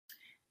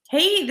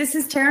Hey, this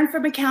is Taryn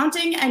from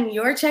accounting, and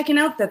you're checking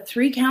out the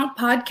 3 Count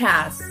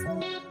Podcast.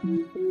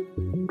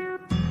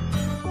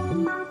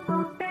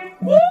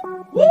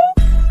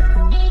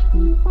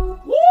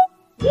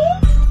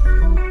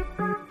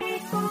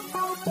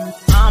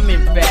 I'm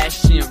in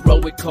fashion,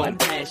 roll with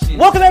compassion.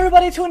 Welcome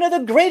everybody to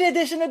another great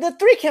edition of the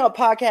 3 Count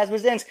Podcast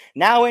presents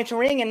Now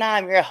Entering, and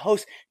I'm your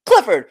host,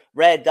 Clifford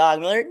Red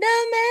Dog Miller, the man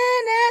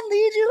that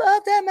leads you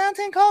up that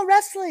mountain called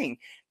wrestling.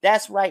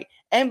 That's right.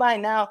 And by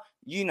now,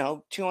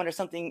 200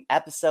 something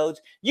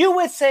episodes, you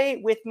would say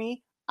with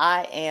me,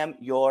 I am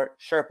your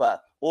Sherpa.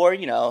 Or,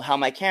 how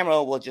my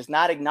camera will just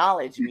not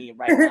acknowledge me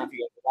right now. If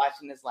you guys are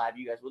watching this live,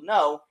 you guys will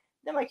know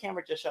that my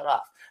camera just shut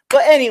off.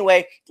 But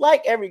anyway,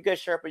 like every good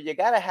Sherpa, you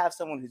got to have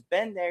someone who's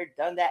been there,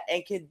 done that,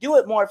 and can do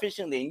it more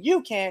efficiently than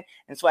you can. And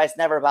that's why it's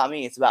never about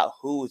me. It's about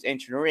who's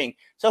entering the ring.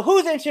 So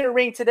who's entering the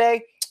ring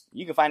today?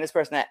 You can find this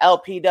person at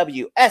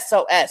LPW,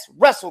 SOS,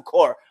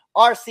 WrestleCore,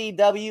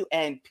 RCW,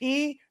 and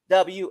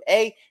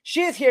PWA.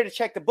 She is here to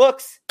check the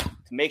books to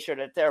make sure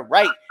that they're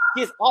right.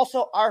 She is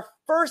also our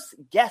first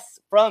guest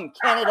from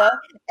Canada,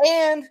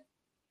 and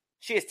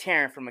she is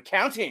Taryn from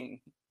accounting.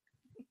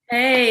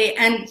 Hey,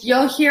 and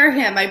you'll hear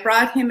him. I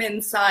brought him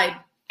inside.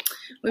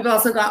 We've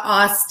also got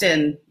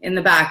Austin in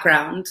the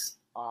background.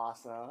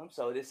 Awesome.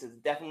 So this is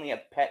definitely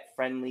a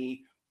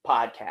pet-friendly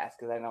podcast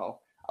because I know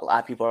a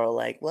lot of people are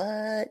like, what?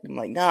 I'm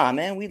like, nah,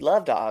 man, we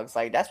love dogs.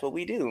 Like, that's what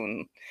we do.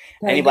 And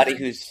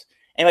anybody's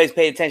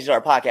paid attention to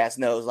our podcast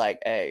knows, like,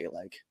 hey,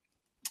 like,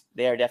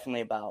 they are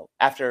definitely about,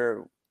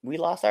 after we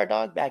lost our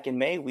dog back in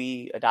May,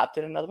 we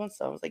adopted another one.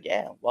 So I was like,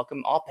 yeah,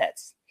 welcome all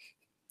pets.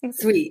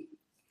 Sweet.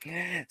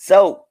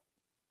 So,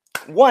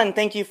 one,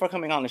 thank you for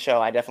coming on the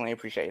show. I definitely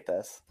appreciate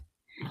this.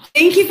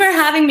 Thank you for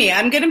having me.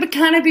 I'm going to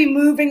kind of be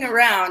moving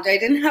around. I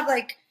didn't have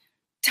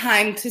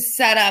time to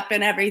set up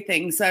and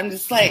everything. So I'm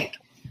just trying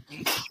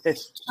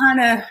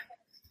to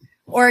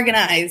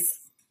organize.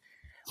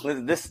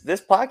 With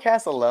this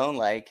podcast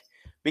alone,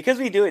 because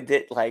we do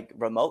it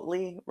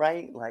remotely,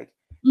 right?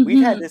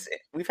 We've had this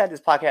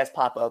podcast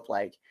pop up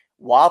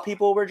while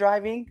people were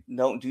driving.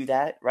 Don't do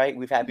that, right?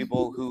 We've had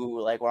people who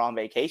were on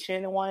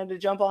vacation and wanted to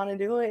jump on and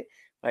do it.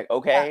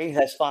 Okay,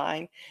 that's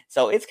fine.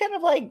 So it's kind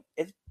of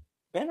it's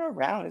been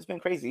around. It's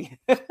been crazy.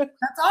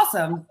 That's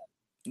awesome.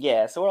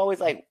 Yeah, so we're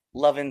always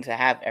loving to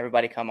have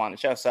everybody come on the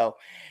show. So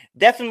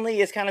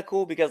definitely it's kind of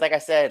cool because like I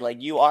said,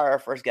 you are our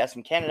first guest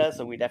from Canada.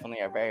 So we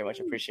definitely are very much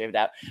appreciative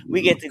that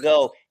we get to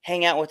go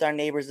hang out with our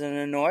neighbors in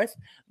the north.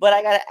 But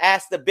I got to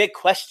ask the big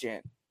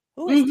question.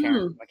 Who is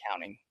Taryn from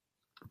accounting?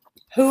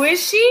 Who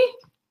is she?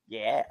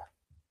 Yeah.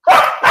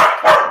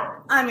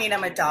 I mean,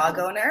 I'm a dog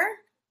owner.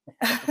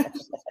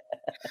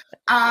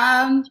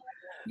 I'm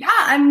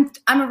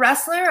a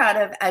wrestler out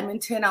of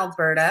Edmonton,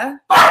 Alberta,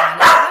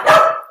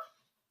 Canada.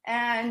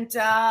 And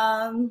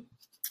I'm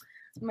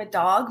a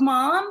dog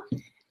mom.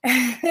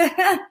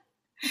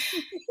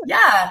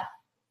 Yeah.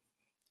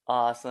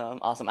 Awesome.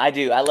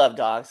 I love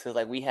dogs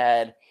because we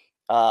had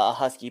a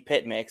husky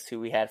pit mix who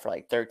we had for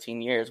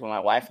 13 years when my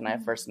wife and I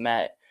first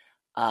met.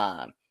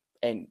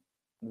 And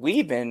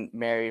we've been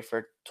married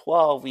for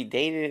 12. We've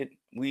been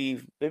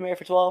married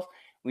for 12.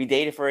 We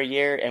dated for a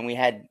year and we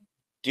had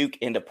Duke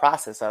in the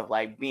process of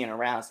being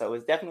around. So it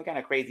was definitely kind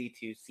of crazy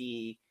to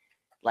see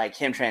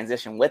him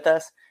transition with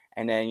us.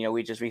 And then,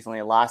 we just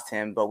recently lost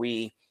him, but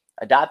we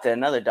adopted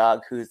another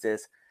dog who's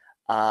this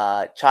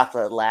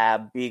chocolate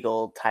lab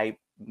beagle type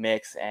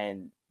mix.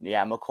 And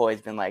yeah,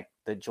 McCoy's been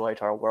the joy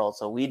to our world.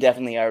 So we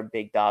definitely are a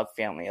big dog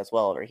family as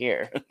well over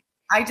here.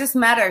 I just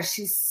met her.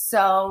 She's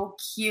so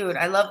cute.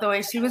 I love the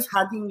way she was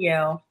hugging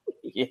you.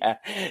 Yeah.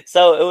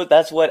 So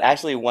that's what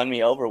actually won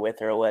me over with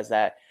her was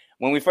that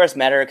when we first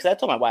met her, because I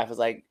told my wife, I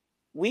was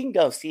we can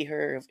go see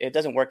her. If it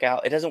doesn't work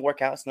out,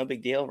 It's no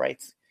big deal,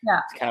 right? Yeah.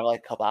 It's kind of a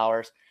couple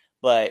hours.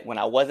 But when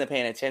I wasn't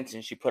paying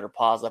attention, she put her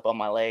paws up on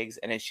my legs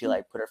and then she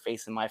put her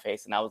face in my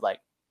face. And I was like,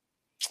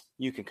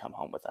 you can come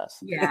home with us.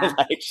 Yeah.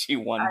 She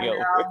won me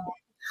over.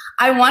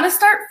 I want to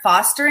start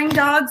fostering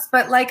dogs,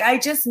 but I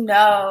just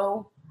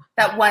know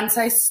that once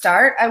I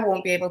start, I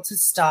won't be able to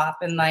stop.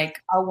 And I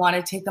want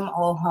to take them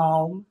all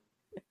home.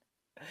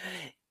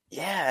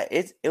 Yeah,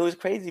 it was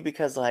crazy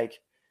because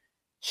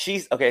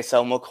she's okay.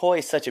 So McCoy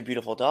is such a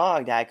beautiful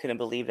dog that I couldn't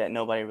believe that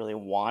nobody really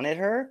wanted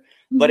her.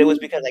 Mm-hmm. But it was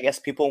because I guess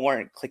people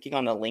weren't clicking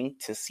on the link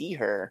to see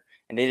her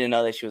and they didn't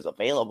know that she was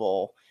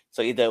available.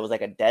 So either it was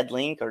a dead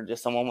link or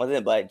just someone with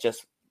it. But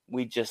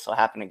we just so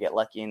happened to get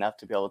lucky enough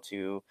to be able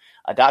to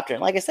adopt her.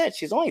 And like I said,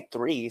 she's only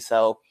 3,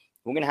 so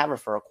we're gonna have her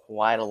for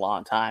quite a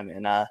long time.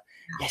 And yeah,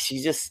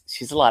 she's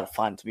a lot of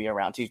fun to be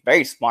around. She's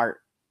very smart.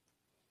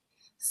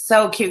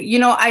 So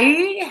cute.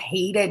 I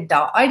hated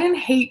dogs. I didn't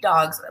hate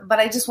dogs, but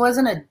I just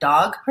wasn't a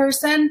dog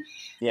person.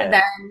 Yeah. And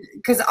then,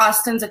 because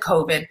Austin's a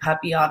COVID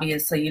puppy,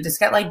 obviously, you just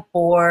get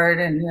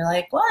bored and you're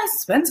well, I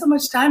spend so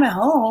much time at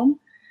home.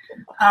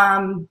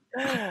 Now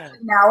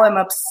I'm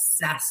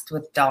obsessed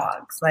with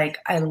dogs.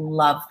 I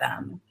love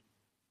them.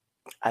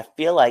 I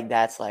feel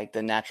that's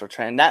the natural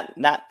trend. Not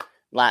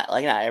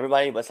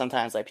everybody, but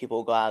sometimes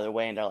people go out of their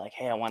way and they're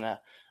hey, I want to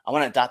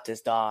adopt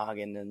this dog.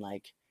 And then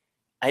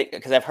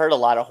because I've heard a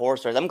lot of horror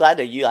stories. I'm glad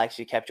that you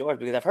actually kept yours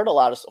because I've heard a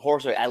lot of horror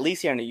stories, at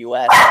least here in the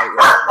U.S. Right,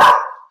 where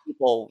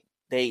people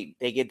they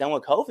get done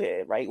with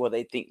COVID, right? Where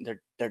they think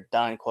they're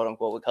done, quote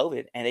unquote, with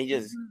COVID, and they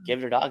just give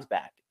their dogs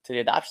back to the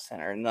adoption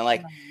center, and then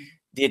like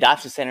the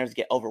adoption centers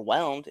get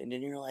overwhelmed, and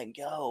then you're like,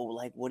 yo,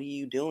 like, what are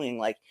you doing?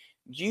 Like,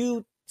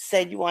 you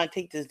said you want to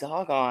take this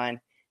dog on,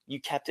 you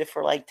kept it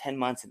for like 10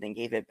 months and then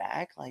gave it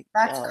back. Like,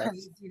 that's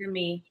crazy to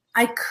me.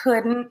 I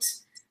couldn't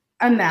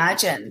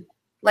imagine.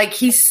 Like,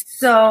 he's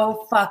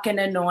so fucking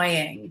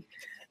annoying.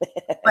 But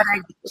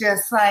I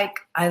just like,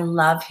 I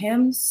love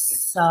him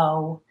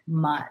so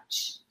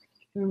much.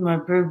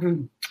 Well,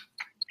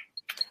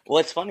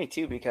 it's funny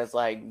too because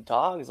like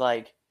dogs,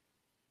 like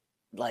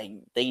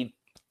they,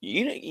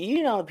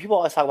 you know, people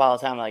always talk about all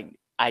the time, like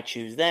I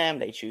choose them,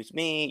 they choose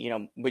me, you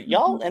know, but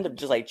y'all end up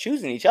just like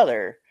choosing each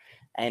other,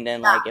 and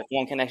then like if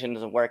one connection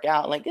doesn't work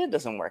out, like it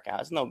doesn't work out.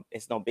 It's no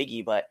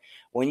biggie. But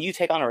when you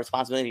take on a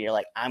responsibility, you're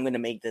like, I'm gonna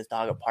make this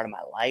dog a part of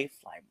my life,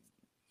 like,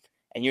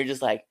 and you're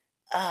just like,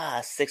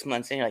 6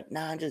 months in, you're like,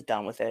 nah, I'm just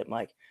done with it. I'm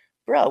like,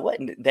 bro, what?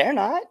 They're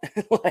not.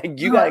 Like,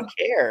 you gotta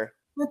care.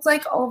 It's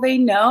like, oh, they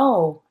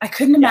know. I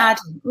couldn't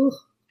imagine. Ooh.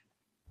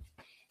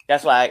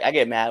 That's why I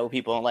get mad with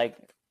people, like,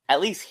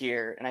 at least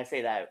here, and I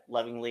say that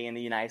lovingly in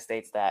the United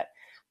States, that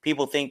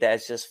people think that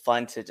it's just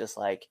fun to just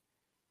like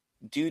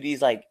do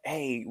these, like,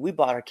 hey, we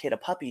bought our kid a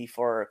puppy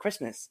for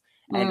Christmas,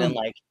 and then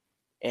like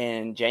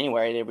in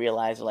January they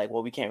realize like,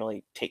 well, we can't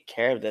really take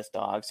care of this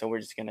dog, so we're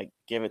just gonna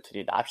give it to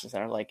the adoption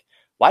center. Like,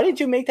 why did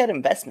you make that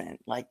investment?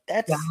 Like,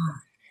 that's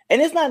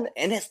and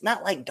it's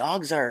not like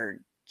dogs are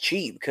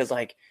cheap, because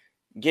like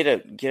get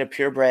a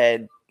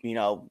purebred, you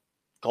know,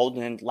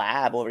 golden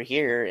lab over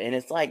here, and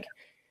it's like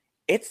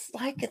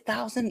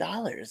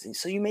 $1,000. And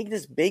so you make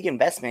this big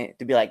investment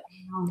to be like,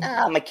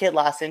 my kid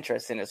lost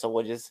interest in it, so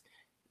we'll just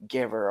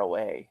give her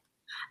away.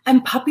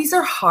 And puppies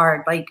are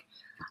hard. Like,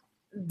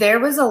 there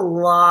was a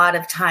lot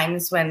of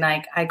times when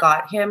like I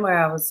got him where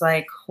I was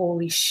like,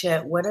 holy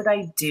shit, what did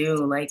I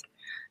do? Like,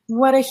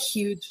 what a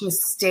huge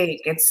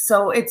mistake.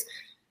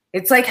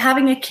 It's like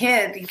having a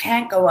kid. You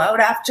can't go out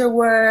after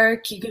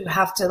work. You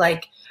have to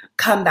like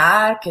come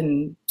back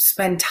and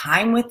spend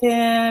time with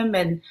him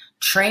and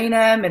train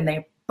him, and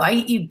they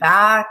bite you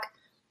back.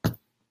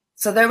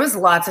 So there was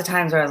lots of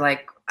times where I was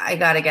like,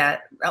 not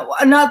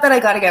that I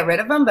got to get rid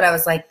of him, but I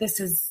was like, this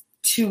is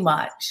too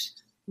much.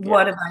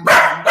 What have I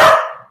done?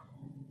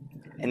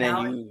 And then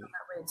you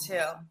that way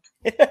too.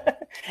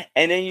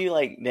 And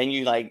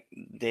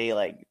they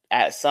like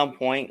at some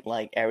point,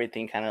 like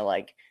everything kind of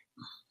like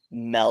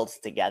melds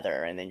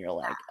together, and then you're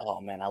like, oh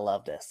man, I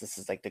love this. This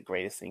is like the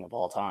greatest thing of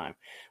all time.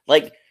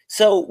 Like,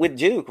 so with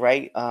Duke,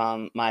 right?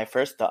 My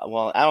first dog.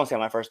 Well, I don't say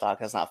my first dog.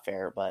 That's not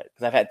fair, but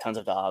because I've had tons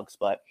of dogs,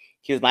 but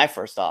he was my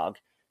first dog.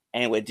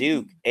 And with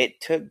Duke,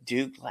 it took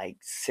Duke like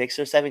 6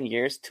 or 7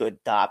 years to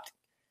adopt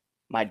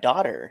my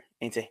daughter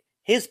into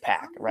his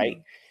pack,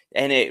 right?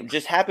 And it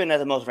just happened at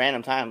the most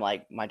random time.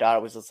 Like, my daughter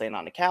was just laying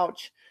on the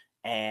couch,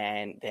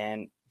 and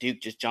then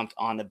Duke just jumped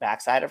on the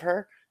backside of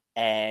her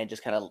and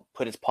just kind of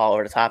put his paw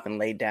over the top and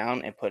laid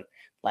down and put,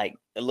 like,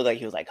 it looked like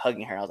he was like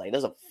hugging her. I was like,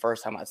 this is the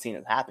first time I've seen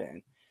this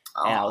happen.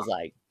 And I was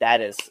like,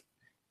 that is,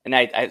 and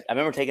I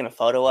remember taking a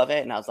photo of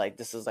it, and I was like,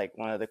 this is like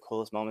one of the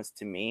coolest moments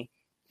to me.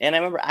 And I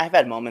remember I've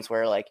had moments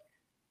where like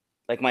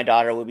my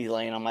daughter would be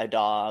laying on my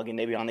dog and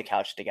they'd be on the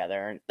couch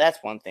together, and that's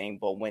one thing.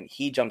 But when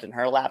he jumped in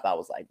her lap, I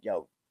was like,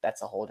 yo,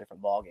 that's a whole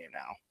different ballgame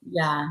now.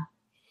 Yeah.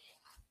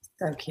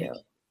 So cute.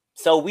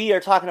 So we are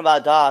talking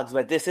about dogs,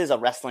 but this is a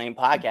wrestling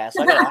podcast.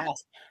 So I gotta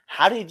ask,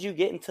 how did you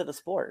get into the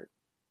sport?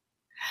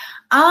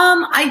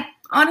 I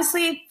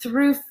honestly,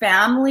 through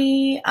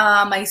family,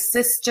 my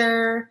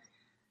sister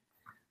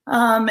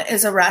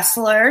is a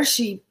wrestler.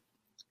 She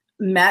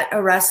met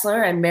a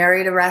wrestler and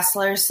married a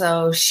wrestler,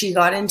 so she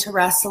got into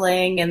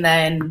wrestling, and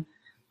then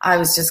I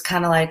was just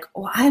kind of like,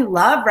 oh, I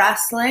love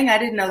wrestling. I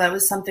didn't know that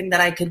was something that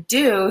I could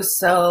do,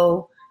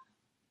 so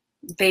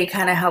they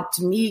kind of helped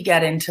me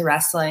get into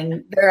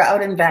wrestling. They're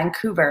out in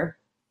Vancouver.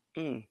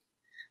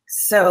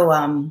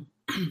 So,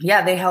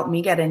 yeah, they helped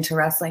me get into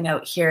wrestling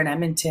out here in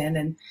Edmonton,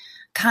 and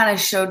kind of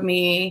showed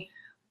me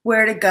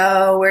where to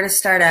go, where to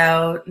start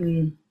out.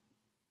 And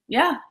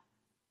yeah.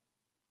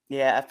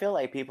 Yeah, I feel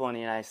like people in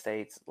the United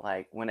States,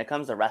 like when it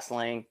comes to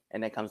wrestling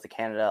and it comes to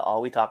Canada, all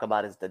we talk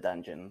about is the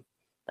dungeon.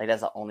 Like,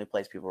 that's the only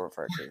place people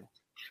refer to.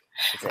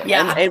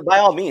 Yeah. And by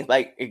all means,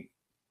 like,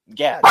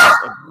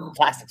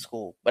 plastic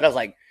school. But I was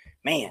like,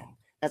 man,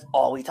 that's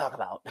all we talk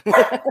about.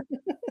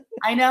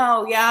 I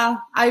know, yeah.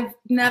 I've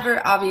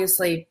never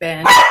obviously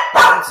been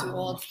too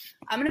old.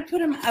 I'm going to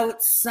put him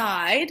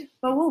outside,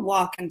 but we'll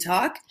walk and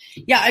talk.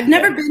 Yeah, I've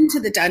never been to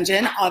the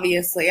dungeon,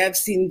 obviously. I've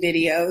seen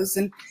videos,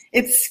 and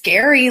it's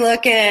scary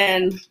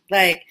looking.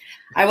 Like,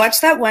 I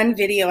watched that one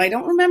video. I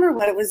don't remember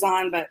what it was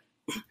on, but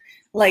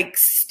like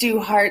Stu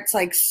Hart's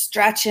like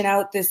stretching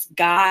out this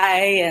guy,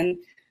 and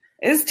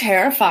it was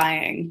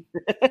terrifying.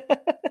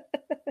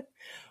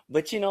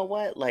 But you know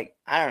what? Like,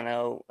 I don't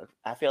know.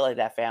 I feel like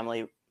that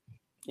family,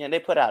 they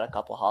put out a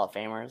couple Hall of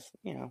Famers,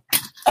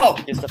 Oh,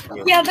 just a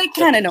few. Yeah, they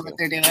kind of know what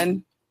they're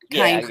doing.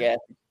 I guess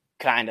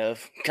kind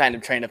of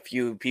train a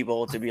few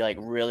people to be like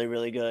really,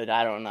 really good.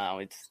 I don't know.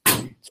 It's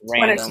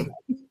random.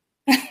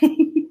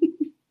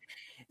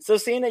 So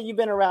seeing that you've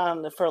been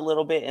around for a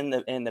little bit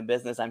in the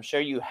business, I'm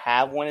sure you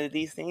have one of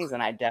these things,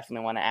 and I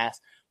definitely want to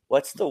ask,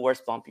 what's the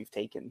worst bump you've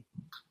taken?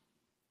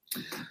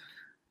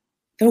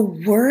 The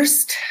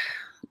worst,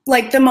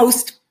 like the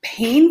most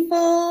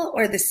painful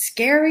or the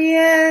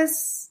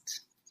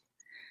scariest?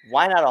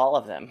 Why not all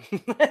of them?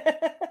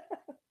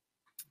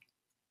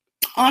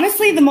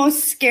 Honestly, the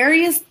most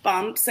scariest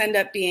bumps end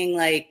up being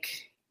like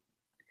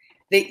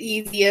the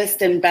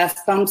easiest and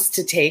best bumps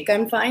to take,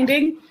 I'm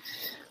finding.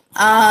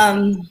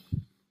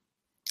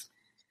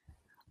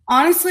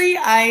 Honestly,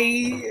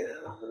 I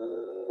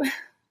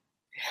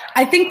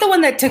think the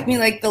one that took me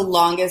like the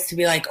longest to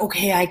be like,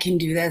 okay, I can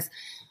do this,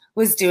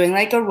 was doing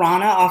like a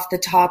Rana off the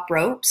top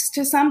ropes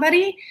to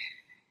somebody.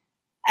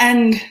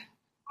 And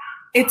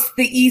it's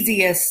the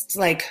easiest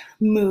like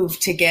move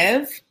to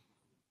give.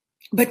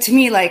 But to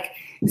me, like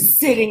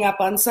sitting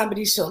up on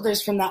somebody's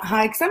shoulders from that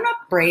high, because I'm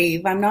not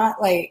brave. I'm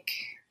not like,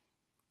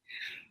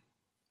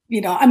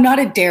 I'm not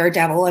a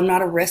daredevil. I'm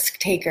not a risk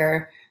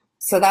taker.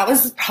 So that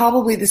was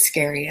probably the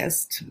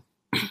scariest.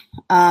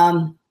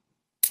 Yeah,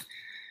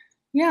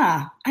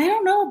 I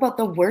don't know about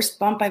the worst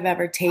bump I've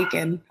ever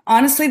taken.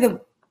 Honestly,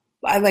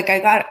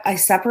 I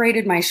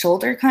separated my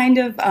shoulder kind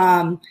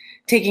of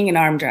taking an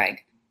arm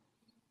drag.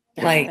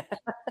 Like,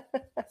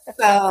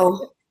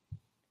 so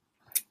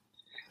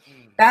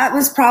that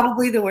was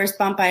probably the worst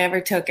bump I ever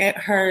took. It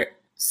hurt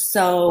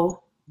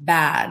so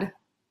bad.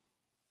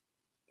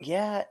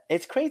 Yeah,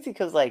 it's crazy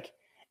because like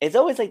it's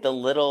always like the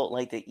little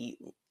like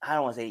I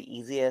don't want to say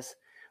easiest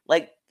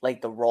like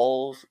the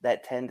rolls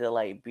that tend to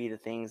like be the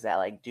things that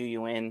like do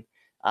you in.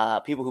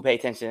 People who pay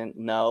attention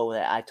know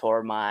that I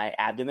tore my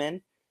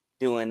abdomen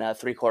doing a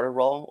 3/4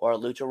 roll or a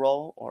lucha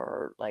roll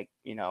or like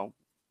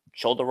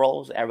shoulder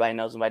rolls. Everybody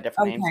knows them by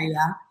different names.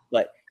 Yeah.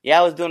 But yeah,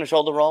 I was doing a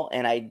shoulder roll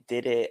and I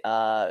did it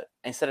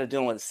instead of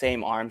doing with the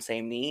same arm,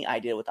 same knee, I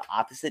did it with the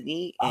opposite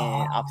knee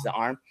and opposite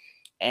arm.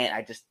 And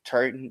I just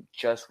turned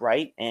just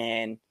right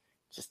and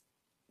just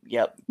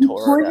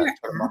tore the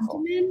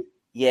muscle.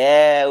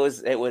 Yeah, it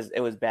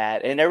was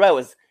bad. And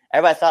everybody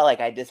thought like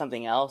I did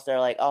something else. They're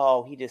like,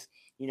 oh, he just,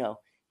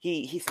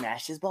 he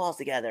smashed his balls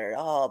together.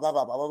 Oh, blah,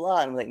 blah, blah, blah,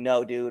 blah. And I'm like,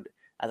 no, dude.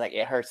 I was like,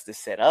 it hurts to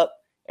sit up.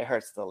 It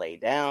hurts to lay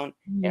down.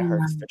 It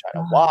hurts to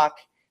try to walk.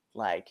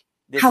 Like,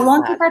 how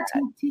long did that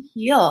take to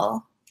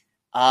heal?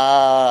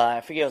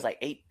 I forget, it was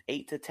like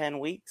 8 to 10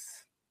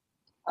 weeks.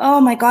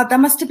 Oh my God, that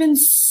must have been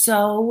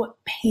so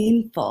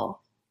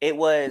painful. It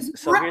was.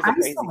 So here's the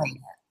crazy.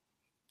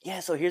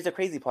 Yeah, so here's the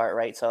crazy part,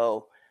 right?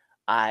 So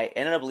I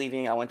ended up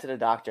leaving. I went to the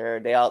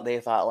doctor. They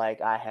thought like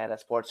I had a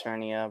sports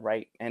hernia,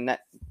 right? And that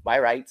by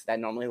rights that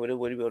normally would have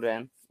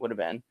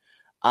been.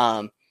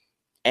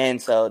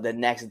 And so the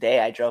next day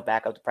I drove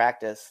back up to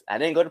practice. I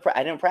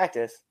didn't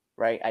practice,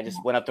 right? I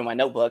just went up to my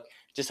notebook,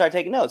 just started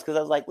taking notes because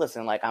I was like,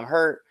 listen, like I'm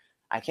hurt.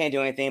 I can't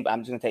do anything, but I'm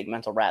just gonna take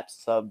mental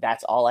reps. So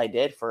that's all I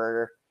did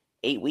for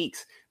 8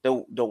 weeks.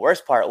 The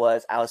worst part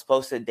was I was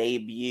supposed to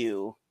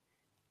debut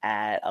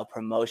at a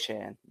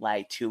promotion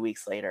like 2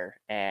 weeks later,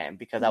 and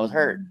because I was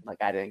hurt, like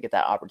I didn't get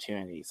that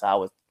opportunity.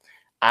 So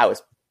I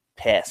was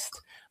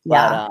pissed.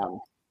 Yeah.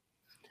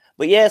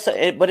 But yeah,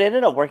 but it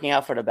ended up working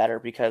out for the better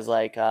because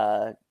like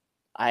I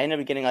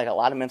ended up getting like a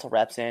lot of mental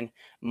reps in.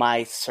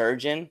 My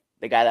surgeon,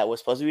 the guy that was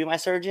supposed to be my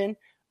surgeon,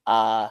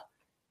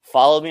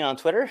 followed me on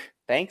Twitter.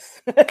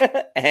 Thanks.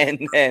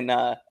 And then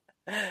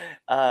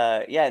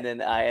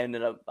then I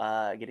ended up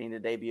getting to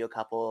debut a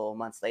couple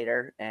months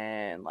later,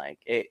 and like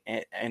it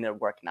ended up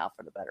working out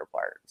for the better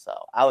part. So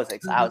I was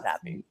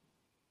happy.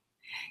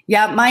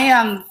 Yeah,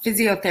 my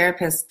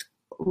physiotherapist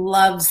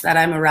loves that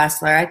I'm a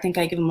wrestler. I think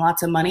I give him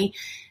lots of money.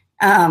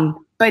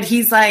 But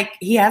he's like,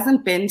 he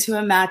hasn't been to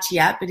a match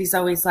yet, but he's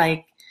always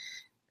like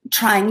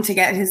trying to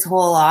get his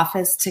whole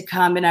office to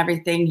come and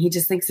everything. He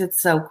just thinks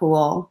it's so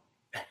cool.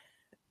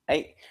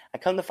 I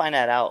come to find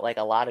that out, like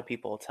a lot of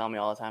people tell me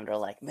all the time, they're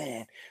like,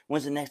 man,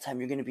 when's the next time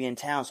you're going to be in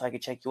town so I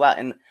can check you out?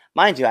 And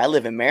mind you, I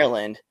live in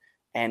Maryland,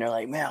 and they're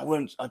like, man,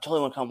 I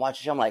totally want to come watch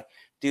the show. I'm like,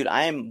 dude,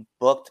 I am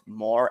booked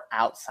more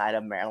outside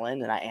of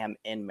Maryland than I am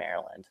in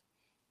Maryland.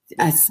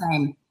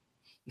 Same.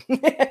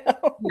 Yeah.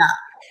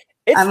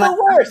 It's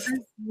the worst.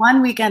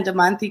 One weekend a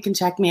month, you can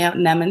check me out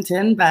in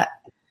Edmonton, but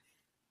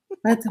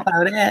that's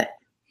about it.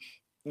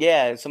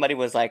 Yeah, somebody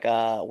was like,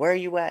 where are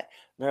you at?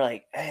 They're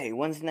like, hey,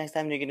 when's the next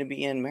time you're going to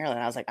be in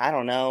Maryland? I was like, I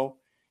don't know,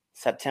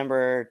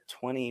 September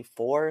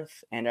 24th.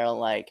 And they're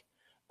like,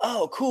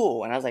 oh,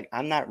 cool. And I was like,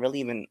 I'm not really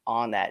even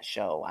on that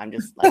show. I'm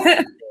just like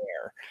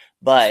there.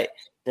 But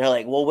they're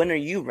like, well, when are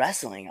you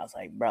wrestling? I was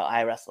like, bro,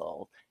 I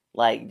wrestled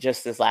like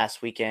just this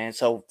last weekend.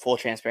 So full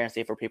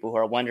transparency for people who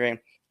are wondering,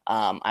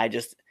 I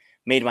just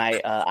made my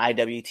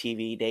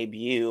IWTV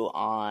debut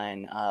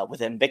on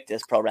with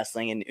Invictus Pro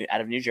Wrestling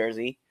out of New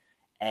Jersey.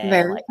 And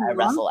I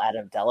wrestled out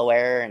of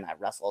Delaware, and I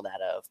wrestled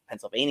out of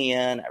Pennsylvania,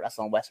 and I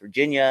wrestled in West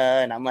Virginia.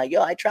 And I'm like,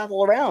 yo, I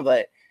travel around,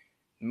 but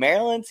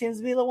Maryland seems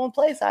to be the one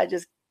place I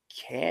just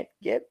can't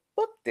get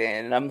booked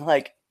in. And I'm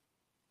like,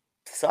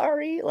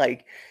 Sorry,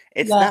 like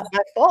it's Yeah. not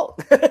my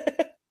fault.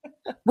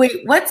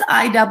 Wait, what's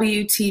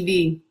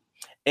IWTV?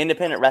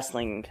 Independent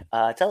Wrestling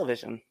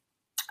Television.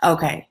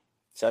 Okay.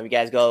 So if you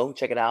guys go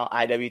check it out,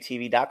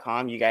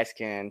 iwtv.com, you guys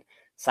can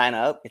sign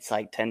up. It's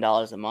like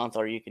 $10 a month,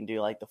 or you can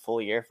do like the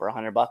full year for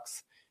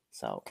 $100.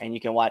 So, and you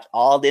can watch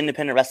all the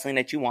independent wrestling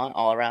that you want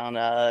all around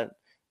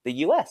the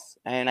US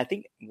and I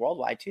think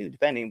worldwide too,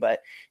 depending.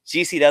 But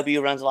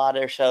GCW runs a lot of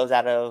their shows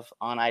out of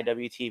on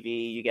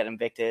IWTV. You get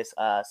Invictus,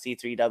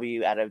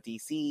 C3W out of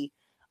DC,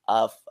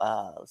 of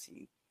let's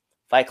see,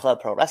 Fight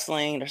Club Pro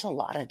Wrestling. There's a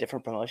lot of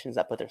different promotions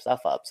that put their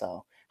stuff up.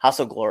 So House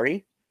of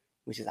Glory,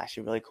 which is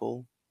actually really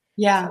cool.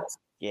 Yeah. So,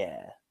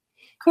 yeah.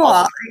 Cool.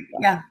 Awesome.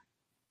 Yeah.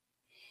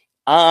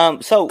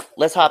 So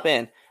let's hop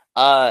in.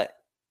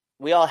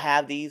 We all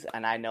have these,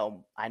 and I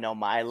know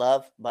my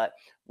love, but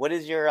what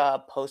is your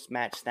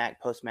post-match snack,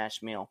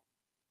 post-match meal?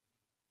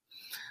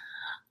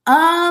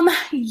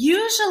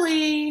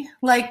 Usually,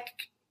 like,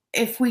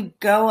 if we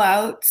go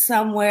out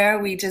somewhere,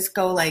 we just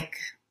go, like,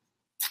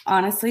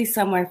 honestly,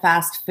 somewhere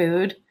fast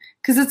food,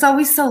 because it's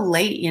always so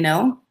late, you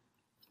know?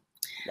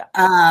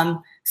 Yeah.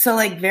 So,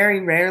 like,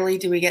 very rarely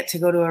do we get to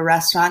go to a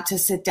restaurant to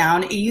sit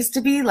down. It used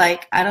to be,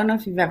 like, I don't know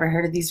if you've ever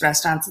heard of these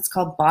restaurants. It's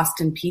called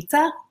Boston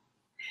Pizza.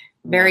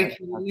 Very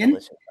Canadian.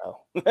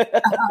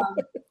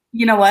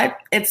 You know what?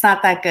 It's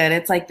not that good.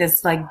 It's like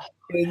this like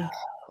big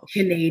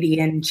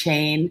Canadian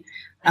chain.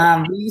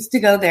 We used to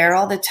go there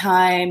all the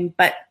time,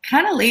 but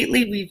kind of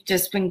lately we've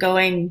just been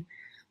going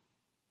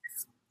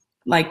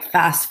like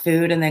fast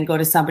food and then go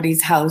to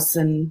somebody's house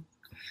and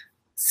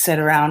sit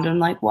around and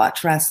like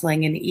watch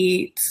wrestling and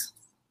eat.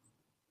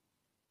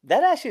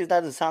 That actually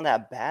doesn't sound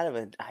that bad of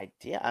an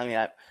idea. I mean,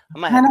 I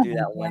might have to do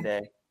that one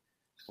day.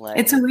 Like,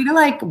 it's a way to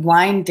like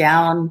wind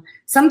down.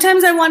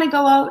 Sometimes I want to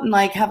go out and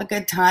like have a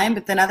good time,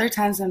 but then other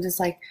times I'm just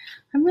like,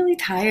 I'm really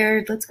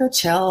tired. Let's go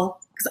chill.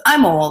 Because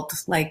I'm old.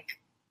 Like,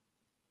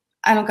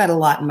 I don't got a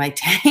lot in my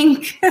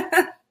tank.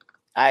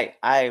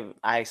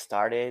 I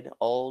started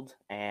old,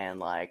 and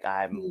like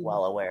I'm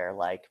well aware,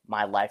 like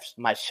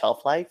my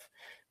shelf life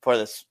for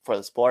the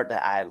sport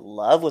that I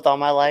love with all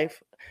my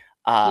life.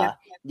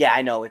 Yeah,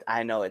 I know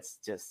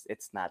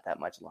it's not that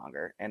much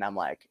longer, and I'm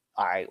like,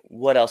 all right,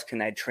 what else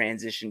can I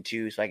transition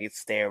to so I can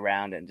stay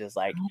around and just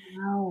like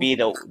be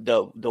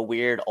the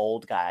weird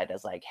old guy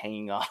that's like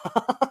hanging on.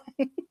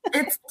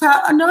 It's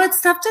tough. No,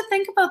 it's tough to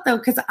think about though,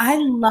 because I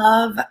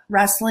love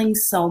wrestling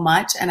so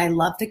much and I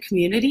love the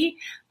community,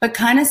 but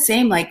kind of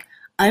same, like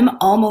I'm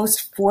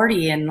almost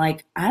 40 and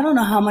like I don't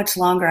know how much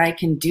longer I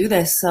can do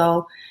this.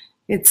 So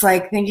it's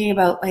like thinking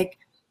about like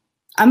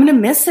I'm gonna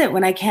miss it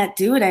when I can't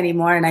do it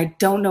anymore and I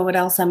don't know what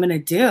else I'm gonna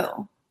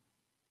do.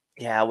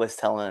 Yeah, I was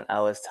telling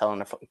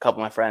a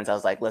couple of my friends, I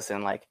was like,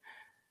 listen, like,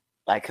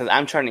 because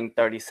I'm turning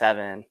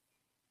 37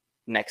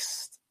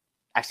 next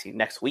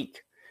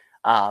week.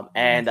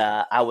 And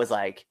I was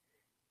like,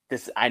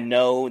 I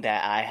know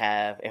that I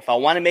have, if I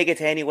want to make it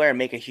to anywhere and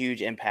make a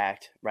huge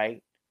impact,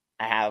 right?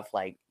 I have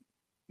like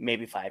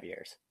maybe 5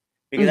 years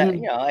because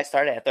I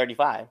started at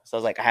 35. So I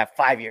was like, I have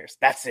 5 years.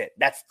 That's it.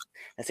 That's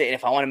it. And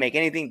if I want to make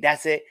anything,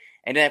 that's it.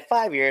 And then at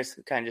 5 years,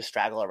 kind of just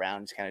straggle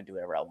around, just kind of do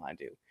whatever I want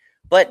to do.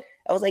 But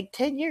I was like,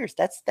 10 years,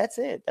 that's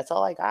it. That's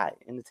all I got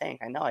in the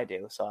tank. I know I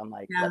do. So I'm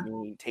like, let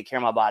me take care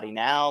of my body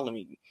now. Let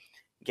me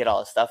get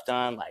all this stuff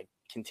done, like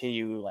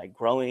continue like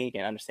growing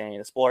and understanding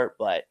the sport.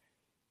 But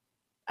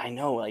I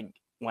know like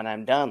when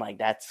I'm done, like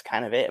that's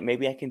kind of it.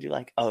 Maybe I can do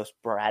like a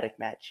sporadic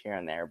match here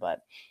and there.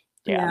 But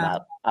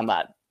I'm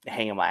not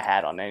hanging my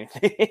hat on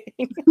anything.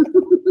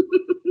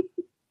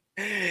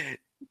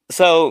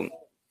 So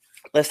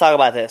let's talk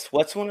about this.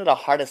 What's one of the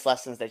hardest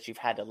lessons that you've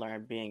had to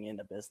learn being in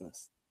the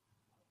business?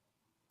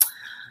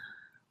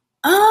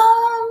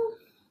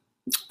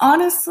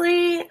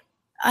 Honestly,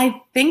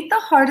 I think the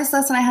hardest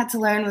lesson I had to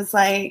learn was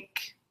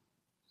like,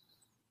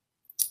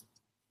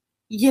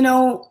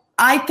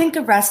 I think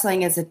of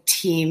wrestling as a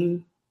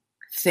team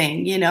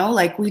thing,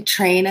 like we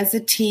train as a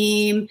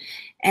team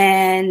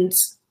and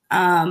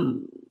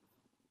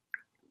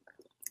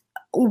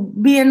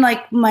me and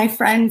like my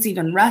friends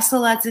even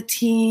wrestle as a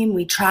team.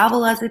 We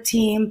travel as a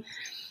team.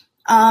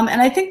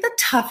 And I think the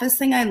toughest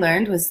thing I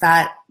learned was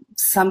that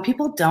some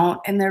people don't,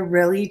 and they're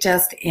really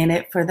just in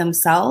it for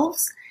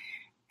themselves.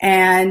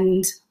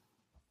 And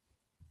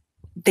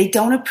they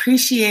don't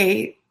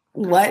appreciate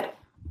what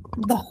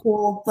the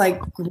whole like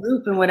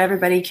group and what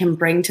everybody can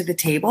bring to the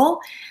table.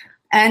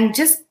 And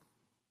just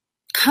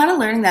kind of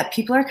learning that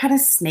people are kind of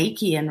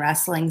snaky in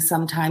wrestling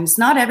sometimes.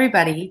 Not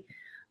everybody,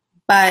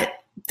 but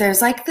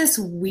there's like this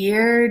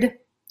weird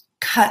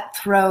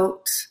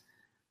cutthroat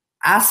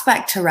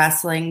aspect to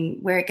wrestling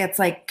where it gets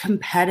like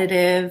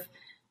competitive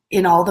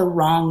in all the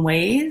wrong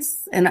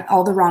ways and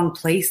all the wrong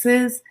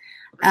places.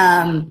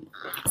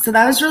 So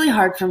that was really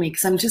hard for me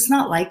because I'm just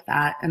not like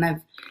that. And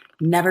I've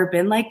never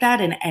been like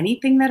that in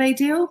anything that I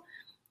do.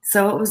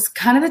 So it was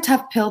kind of a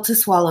tough pill to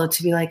swallow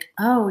to be like,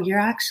 oh, you're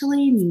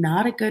actually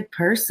not a good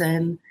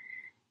person.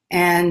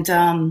 And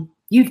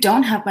you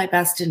don't have my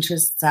best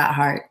interests at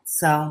heart.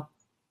 So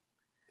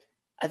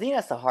I think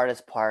that's the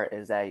hardest part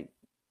is that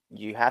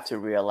you have to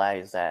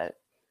realize that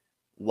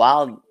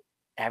while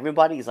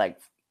everybody's like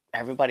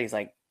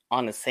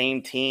on the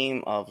same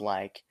team of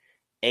like,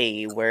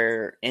 hey,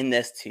 we're in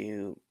this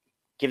to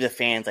give the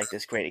fans like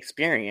this great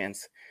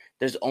experience,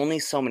 there's only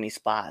so many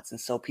spots, and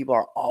so people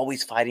are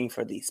always fighting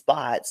for these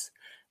spots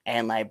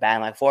and like back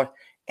and like forth.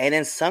 And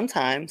then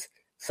sometimes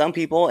some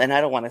people, and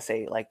I don't want to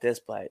say it like this,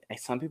 but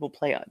some people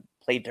play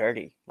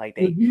dirty. Like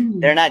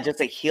they're not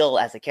just a heel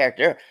as a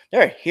character;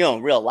 they're a heel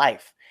in real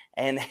life,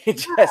 and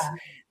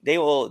they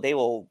will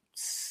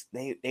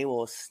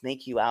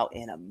snake you out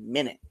in a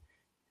minute.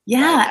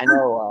 Yeah. Like, I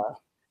know,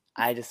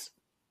 I just,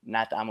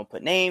 not that I'm gonna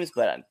put names,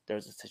 but there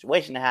was a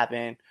situation that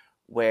happened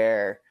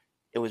where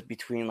it was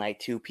between like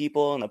two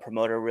people, and the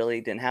promoter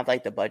really didn't have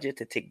like the budget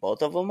to take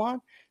both of them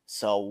on.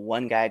 So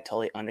one guy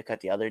totally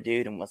undercut the other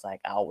dude and was like,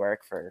 "I'll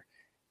work for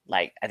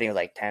like, I think it was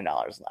like $10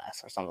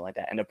 less or something like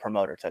that," and the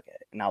promoter took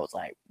it, and I was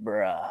like,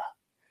 "Bruh,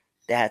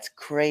 that's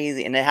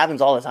crazy." And it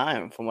happens all the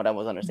time, from what I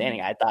was understanding.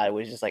 I thought it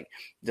was just like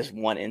this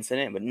one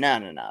incident, but no.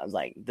 I was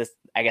like, this,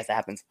 I guess it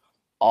happens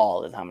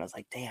all the time. I was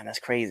like, damn, that's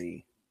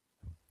crazy.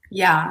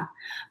 Yeah.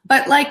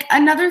 But like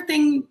another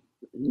thing,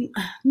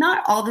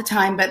 not all the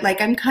time, but like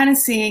I'm kind of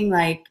seeing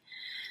like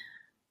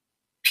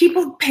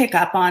people pick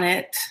up on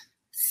it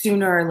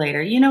sooner or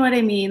later. You know what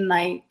I mean?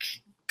 Like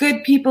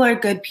good people are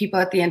good people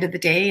at the end of the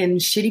day, and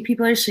shitty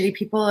people are shitty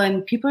people,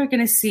 and people are going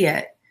to see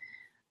it.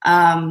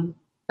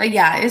 But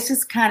yeah, it's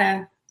just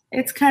kind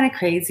of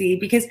crazy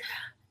because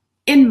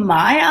in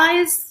my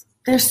eyes,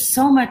 there's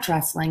so much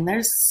wrestling.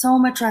 There's so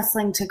much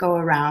wrestling to go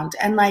around,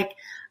 and like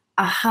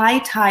a high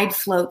tide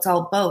floats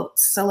all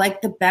boats. So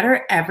like the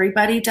better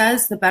everybody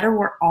does, the better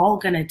we're all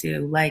going to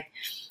do. Like,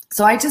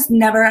 so I just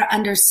never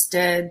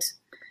understood,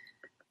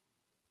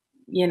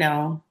 you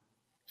know,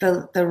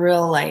 the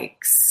real like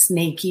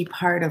snaky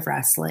part of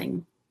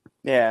wrestling.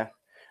 Yeah.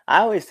 I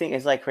always think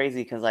it's like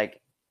crazy because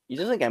like you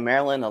just like at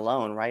Maryland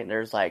alone, right?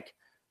 There's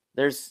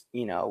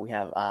we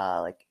have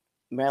like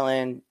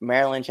Maryland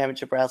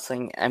Championship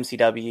Wrestling,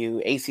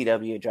 MCW,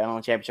 ACW,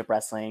 Adrenaline Championship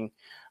Wrestling,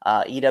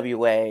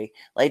 EWA.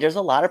 Like there's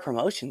a lot of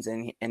promotions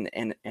in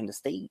the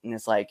state, and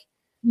it's like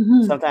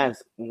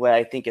sometimes what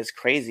I think is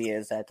crazy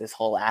is that this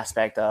whole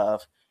aspect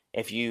of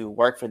if you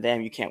work for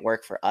them, you can't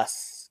work for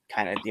us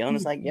kind of deal. And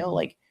it's like, yo,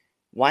 like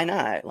why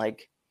not?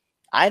 Like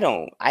I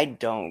don't.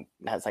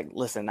 That's like,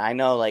 listen, I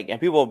know, like, and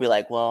people will be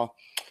like, well,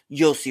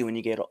 you'll see when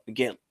you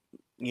get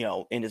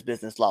in this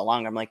business a lot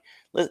longer. I'm like,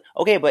 listen,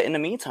 okay, but in the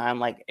meantime,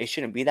 like, it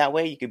shouldn't be that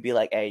way. You could be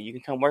like, hey, you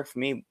can come work for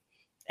me,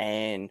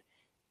 and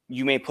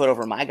you may put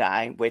over my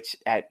guy, which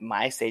at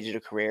my stage of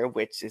the career,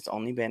 which it's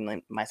only been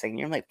like my second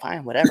year, I'm like,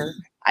 fine, whatever.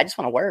 I just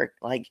want to work.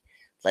 Like,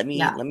 let me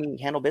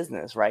handle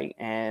business, right?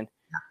 And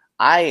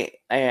I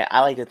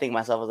like to think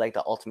myself as like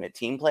the ultimate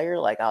team player.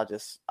 Like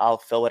I'll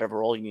fill whatever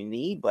role you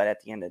need, but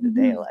at the end of the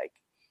day, like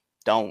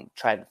don't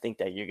try to think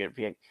that you're gonna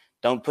be.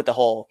 Don't put the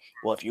whole,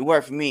 well, if you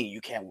work for me,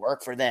 you can't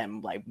work for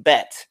them. Like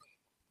bet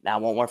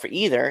that won't work for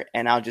either,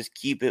 and I'll just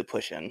keep it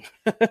pushing.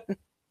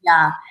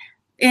 Yeah,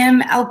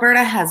 and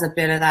Alberta has a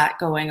bit of that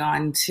going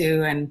on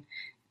too, and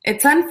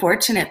it's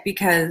unfortunate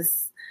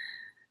because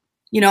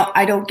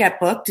I don't get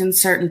booked in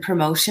certain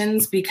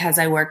promotions because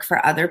I work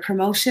for other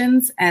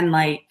promotions, and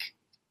like.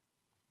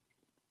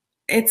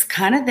 It's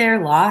kind of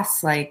their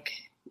loss. Like,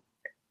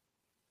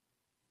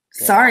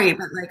 sorry,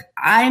 but like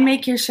I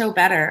make your show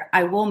better.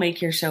 I will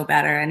make your show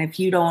better. And if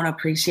you don't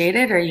appreciate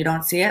it or you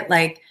don't see it,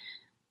 like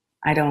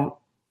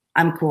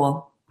I'm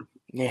cool.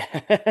 Yeah.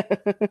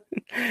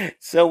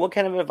 So what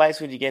kind of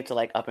advice would you give to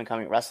like up and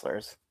coming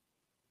wrestlers?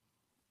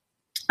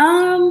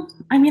 I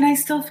mean, I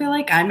still feel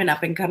like I'm an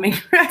up and coming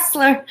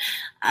wrestler.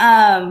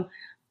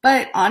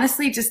 But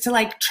honestly, just to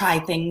like try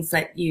things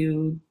that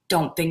you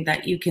don't think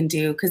that you can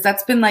do, because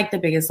that's been like the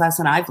biggest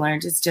lesson I've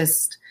learned is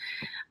just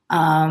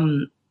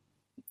to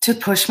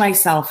push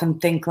myself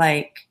and think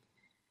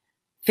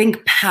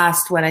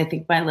past what I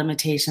think my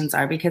limitations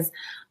are, because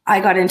I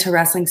got into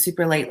wrestling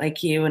super late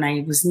like you, and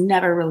I was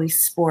never really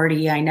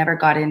sporty. I never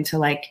got into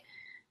like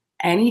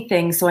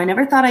anything, so I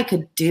never thought I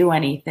could do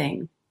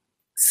anything.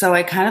 So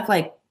I kind of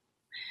like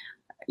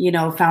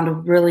found a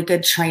really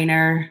good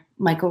trainer,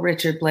 Michael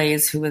Richard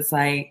Blaze, who was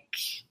like,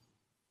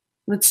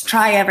 let's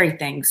try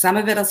everything. Some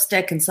of it'll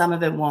stick and some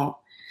of it won't.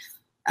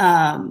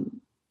 And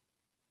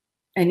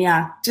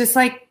yeah, just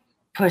like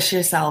push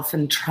yourself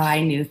and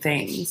try new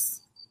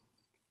things.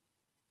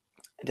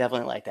 I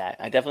definitely like that.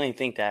 I definitely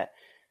think that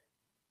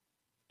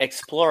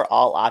explore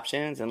all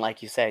options. And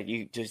like you said,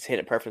 you just hit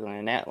it perfectly on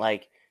the net.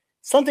 Like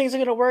some things are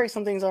going to work,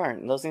 some things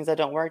aren't. And those things that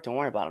don't work, don't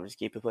worry about them. Just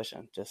keep it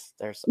pushing. Just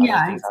there's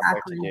other things out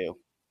there to do.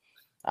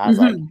 I was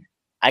like,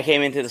 I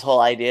came into this whole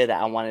idea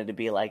that I wanted to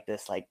be like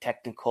this like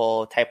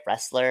technical type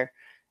wrestler,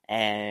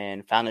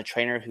 and found a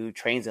trainer who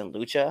trains in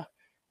lucha.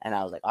 And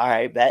I was like, all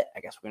right, bet. I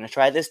guess we're going to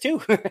try this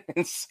too.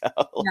 And so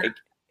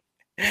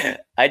like,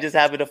 I just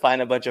happened to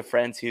find a bunch of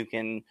friends who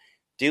can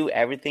do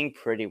everything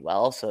pretty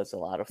well. So it's a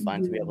lot of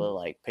fun to be able to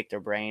like pick their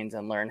brains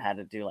and learn how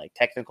to do like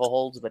technical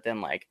holds. But then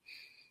like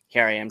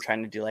here I am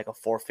trying to do like a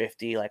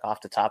 450 like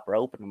off the top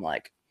rope. And I'm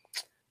like,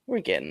 We're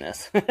getting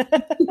this.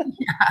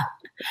 Yeah.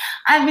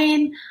 I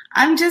mean,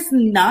 I'm just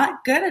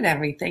not good at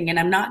everything and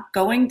I'm not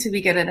going to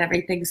be good at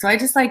everything. So I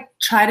just like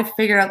try to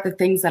figure out the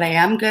things that I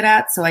am good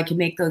at so I can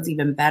make those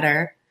even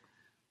better.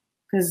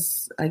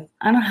 Because like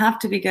I don't have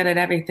to be good at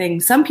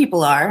everything. Some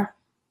people are,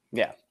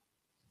 Yeah.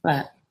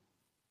 but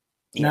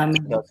Yeah,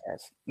 no.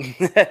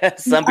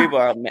 some people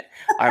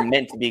are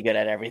meant to be good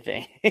at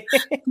everything.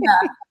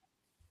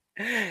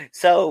 Yeah.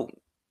 So,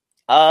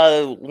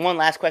 one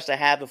last question I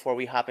have before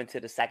we hop into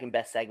the second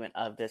best segment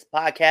of this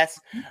podcast.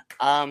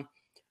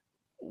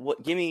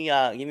 Give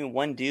me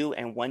one do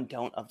and one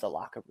don't of the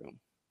locker room.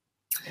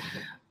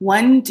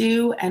 One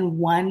do and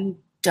one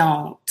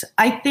don't.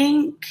 I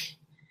think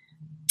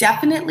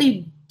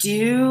definitely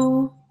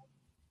do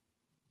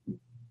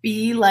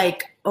be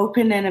like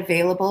open and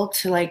available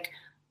to like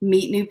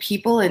meet new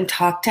people and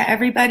talk to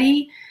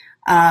everybody.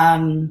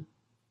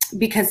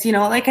 Because, you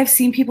know, like I've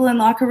seen people in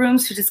locker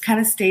rooms who just kind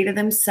of stay to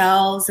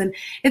themselves. And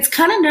it's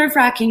kind of nerve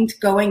wracking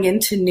going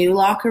into new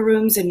locker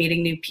rooms and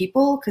meeting new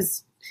people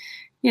because,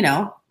 you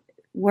know,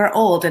 we're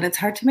old and it's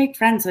hard to make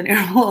friends when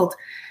you're old.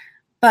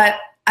 But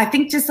I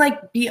think just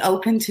like be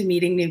open to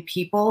meeting new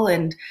people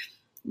and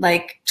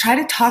like try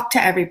to talk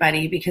to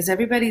everybody because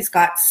everybody's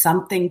got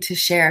something to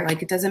share.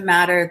 Like it doesn't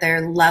matter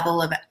their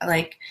level of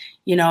like,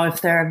 you know,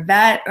 if they're a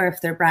vet or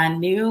if they're brand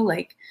new,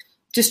 like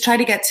just try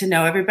to get to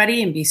know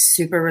everybody and be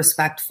super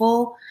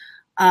respectful.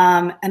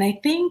 And I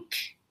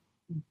think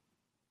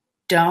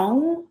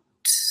don't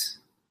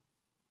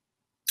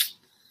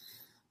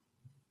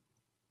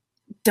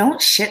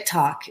shit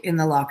talk in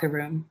the locker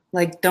room.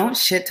 Like don't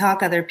shit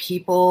talk other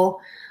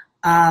people.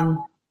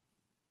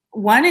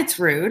 One, it's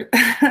rude.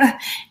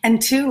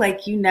 And two,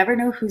 like you never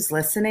know who's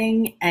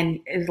listening and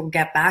it'll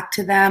get back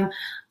to them.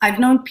 I've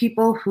known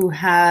people who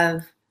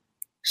have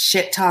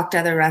shit talked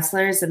other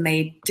wrestlers and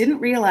they didn't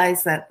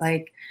realize that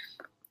like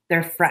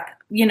their friend,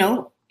 you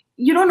know,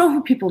 you don't know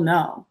who people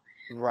know.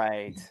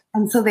 Right.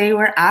 And so they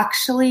were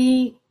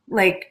actually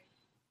like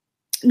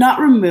not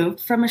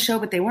removed from a show,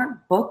 but they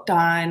weren't booked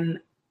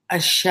on a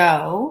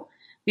show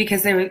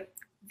because they were,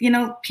 you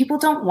know, people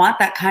don't want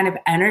that kind of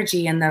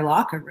energy in their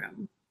locker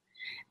room.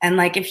 And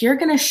like, if you're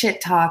going to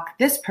shit talk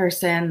this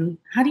person,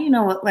 how do you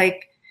know what,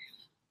 like,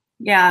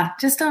 yeah,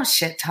 just don't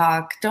shit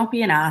talk. Don't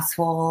be an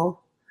asshole.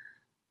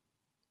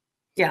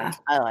 Yeah.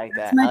 I like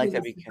that. My I like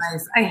that biggest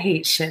because advice. I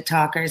hate shit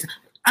talkers.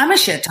 I'm a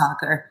shit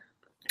talker.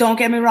 Don't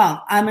get me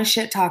wrong. I'm a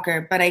shit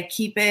talker, but I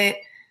keep it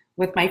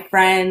with my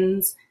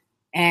friends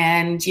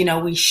and, you know,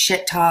 we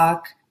shit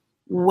talk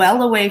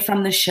well away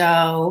from the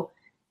show.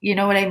 You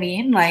know what I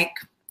mean? Like,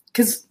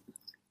 because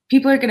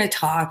people are going to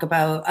talk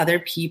about other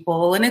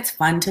people and it's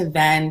fun to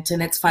vent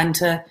and it's fun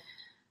to,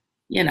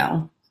 you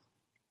know,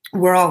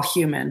 we're all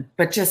human,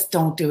 but just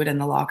don't do it in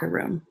the locker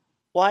room.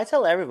 well, I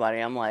tell everybody,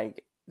 I'm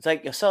like, it's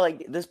like so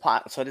like this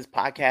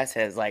podcast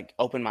has like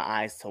opened my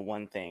eyes to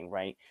one thing,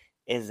 right?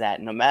 Is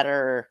that no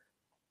matter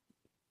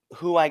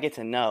who I get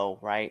to know,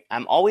 right?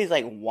 I'm always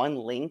like one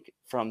link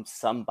from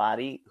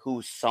somebody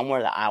who's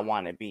somewhere that I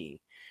want to be.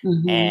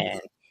 Mm-hmm.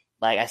 And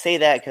like I say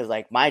that because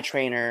like my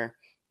trainer,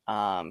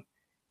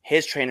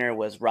 his trainer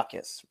was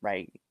Ruckus,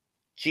 right?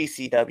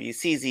 GCW,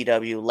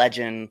 CZW,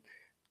 legend,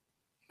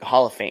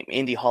 Hall of Fame,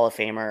 Indie Hall of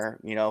Famer,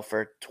 you know,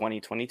 for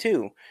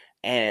 2022.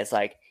 And it's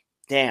like,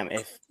 damn,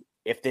 if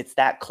it's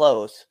that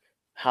close,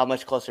 how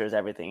much closer is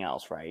everything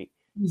else, right?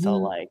 Mm-hmm. So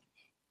like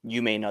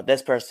you may know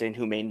this person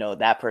who may know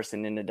that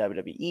person in the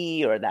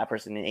WWE or that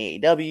person in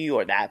AEW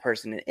or that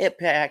person in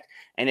Impact.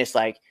 And it's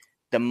like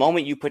the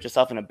moment you put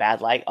yourself in a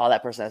bad light, all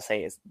that person has to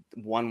say is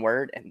one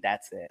word and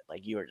that's it.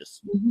 Like you are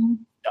just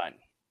done.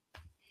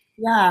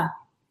 Yeah.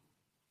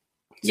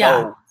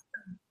 So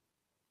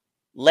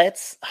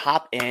let's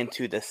hop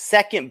into the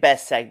second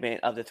best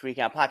segment of the 3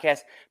 Count podcast.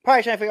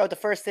 Probably trying to figure out what the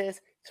first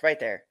is. It's right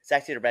there. It's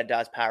actually the Red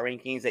Dogs Power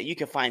Rankings that you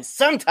can find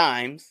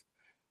sometimes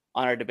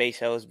on our debate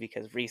shows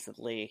because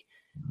recently,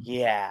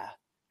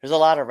 there's a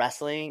lot of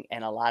wrestling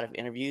and a lot of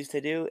interviews to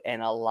do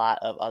and a lot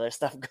of other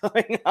stuff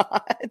going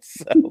on.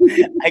 So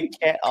I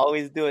can't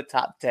always do a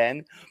top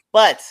 10.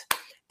 But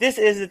this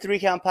is the 3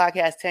 Count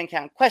podcast, 10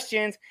 count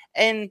questions.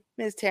 And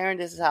Ms. Taryn,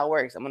 this is how it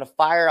works. I'm going to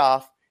fire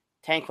off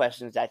 10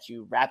 questions that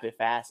you rapid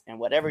fast. And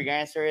whatever your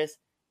answer is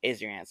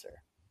your answer.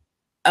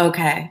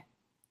 Okay.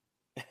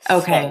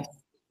 Okay. So,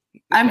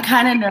 I'm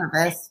kind of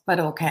nervous, but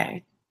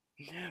okay.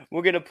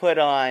 We're going to put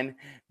on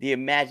the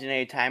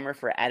imaginary timer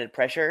for added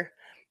pressure.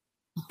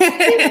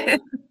 And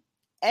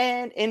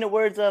in the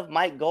words of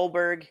Mike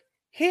Goldberg,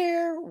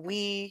 here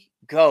we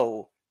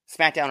go.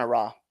 SmackDown or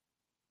Raw?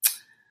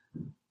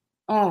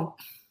 Oh,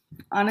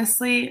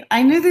 honestly,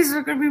 I knew these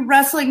were going to be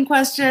wrestling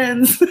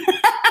questions.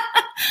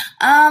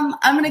 I'm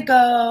going to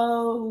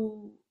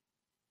go,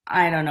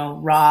 I don't know,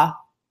 Raw.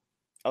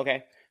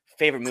 Okay.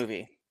 Favorite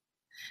movie?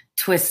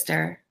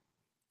 Twister.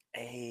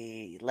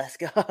 Hey, let's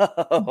go.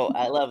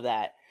 I love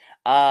that.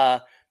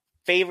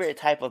 Favorite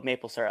type of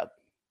maple syrup?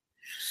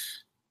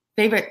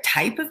 Favorite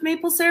type of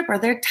maple syrup? Are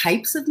there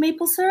types of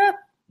maple syrup?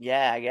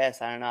 Yeah, I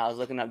guess. I don't know. I was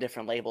looking up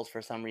different labels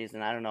for some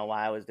reason. I don't know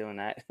why I was doing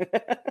that.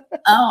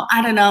 Oh,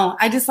 I don't know.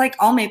 I just like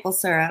all maple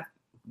syrup.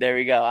 There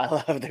we go. I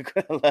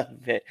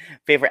love it.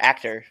 Favorite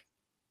actor?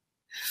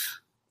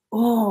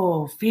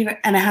 Oh, favorite,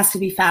 and it has to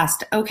be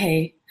fast.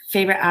 Okay,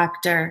 favorite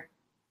actor.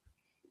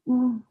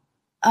 Mm,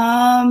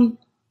 Um,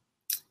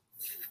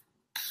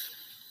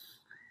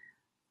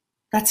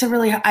 that's a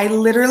really. I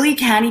literally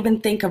can't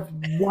even think of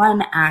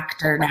one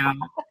actor now.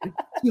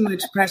 Too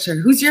much pressure.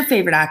 Who's your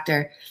favorite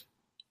actor?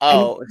 Any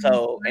Oh,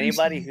 so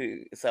anybody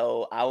inspiration?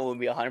 so I will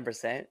be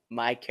 100%.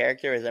 My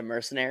character is a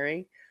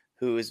mercenary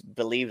who's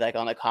believed like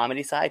on the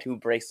comedy side who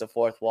breaks the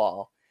fourth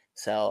wall.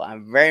 So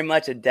I'm very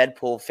much a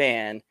Deadpool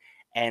fan,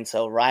 and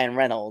so Ryan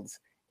Reynolds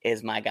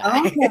is my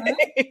guy.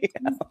 Okay,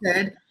 that's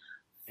good.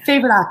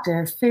 Favorite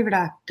actor. Favorite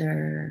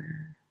actor.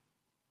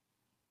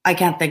 I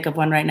can't think of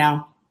one right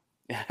now.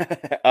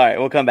 All right,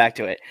 we'll come back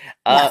to it.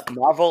 Yes.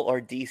 Marvel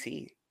or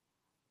DC?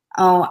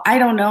 Oh, I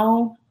don't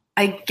know.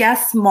 I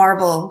guess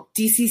Marvel.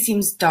 DC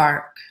seems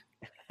dark.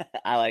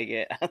 I like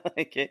it. I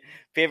like it.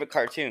 Favorite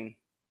cartoon?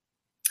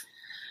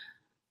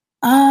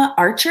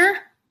 Archer?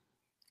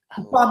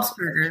 I Bob's love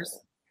Burgers.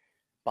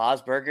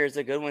 Bob's Burger is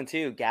a good one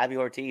too. Gabby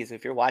Ortiz,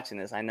 if you're watching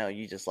this, I know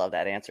you just love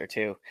that answer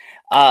too.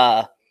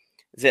 Uh,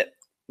 is it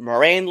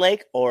Moraine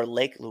Lake or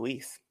Lake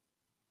Louise?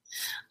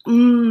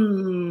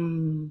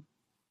 Mmm.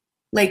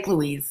 Lake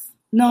Louise.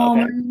 No,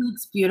 Okay. Marine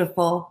Lake's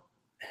beautiful.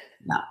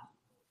 No.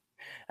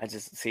 I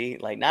just see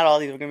like not all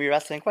these are gonna be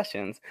wrestling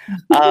questions.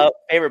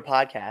 Favorite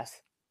podcast?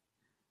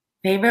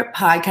 Favorite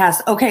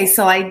podcast. Okay,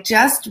 so I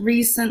just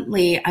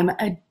recently, I'm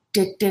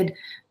addicted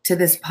to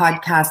this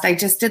podcast. I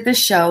just did the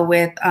show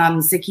with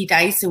Zicky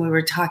Dice, and we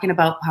were talking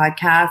about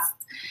podcasts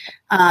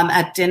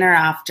at dinner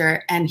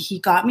after, and he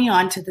got me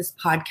onto this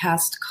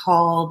podcast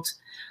called,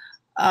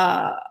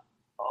 uh,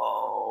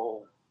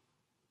 oh,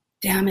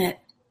 damn it.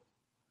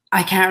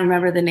 I can't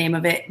remember the name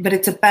of it, but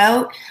it's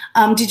about,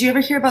 did you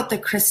ever hear about the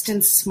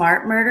Kristen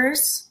Smart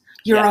murders?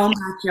 Your Yes. Own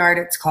Backyard,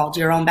 it's called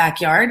Your Own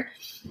Backyard.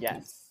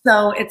 Yes.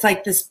 So it's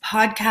like this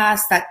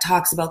podcast that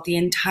talks about the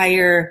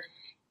entire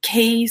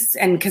case,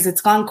 and because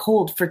it's gone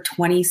cold for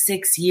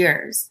 26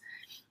 years.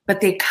 But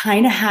they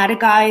kind of had a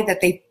guy that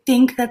they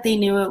think that they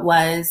knew it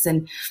was,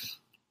 and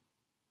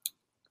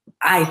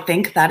I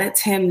think that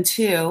it's him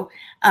too.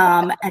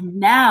 And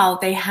now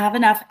they have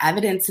enough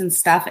evidence and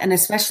stuff, and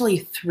especially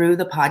through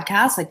the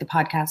podcast, like the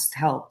podcast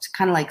helped,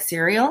 kind of like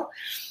Serial,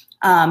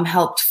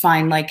 helped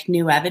find like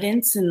new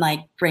evidence and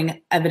like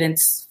bring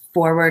evidence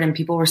forward, and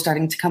people were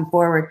starting to come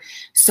forward.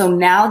 So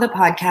now the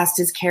podcast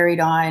is carried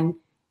on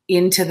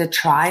into the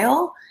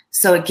trial.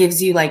 So it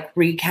gives you like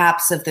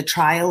recaps of the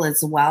trial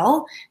as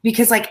well,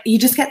 because like you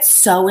just get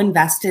so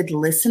invested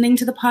listening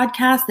to the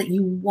podcast that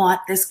you want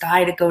this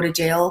guy to go to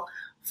jail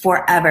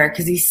forever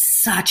because he's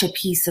such a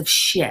piece of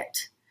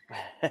shit.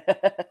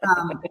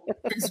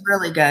 It's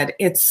really good.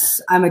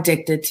 I'm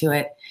addicted to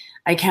it.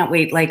 I can't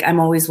wait. Like I'm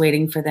always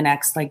waiting for the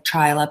next like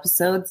trial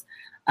episodes.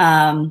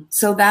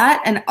 So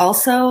that, and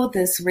also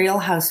this Real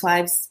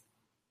Housewives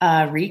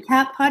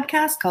recap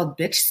podcast called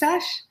Bitch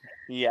Sesh.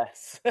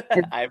 Yes.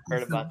 It's I've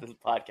heard awesome. about this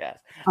podcast.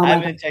 Oh I my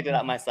haven't God. checked it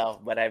out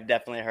myself, but I've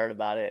definitely heard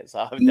about it. So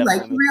I've You like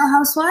definitely Real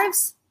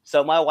Housewives?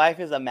 So my wife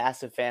is a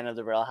massive fan of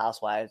the Real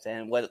Housewives,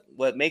 and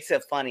what makes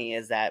it funny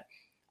is that,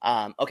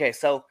 okay,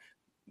 so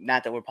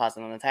not that we're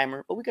pausing on the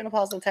timer, but we're gonna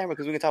pause on the timer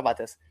because we can talk about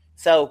this.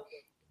 So,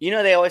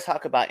 they always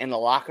talk about in the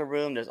locker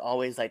room. There's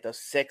always like those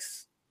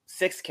six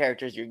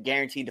characters you're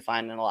guaranteed to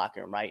find in the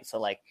locker room, right? So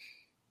like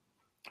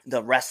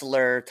the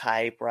wrestler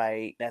type,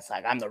 right? That's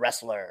like I'm the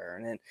wrestler,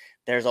 and then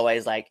there's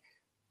always like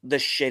the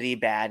shitty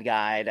bad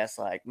guy that's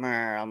like,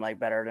 I'm like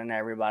better than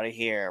everybody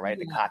here, right?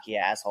 The cocky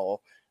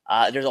asshole.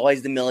 There's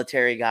always the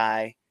military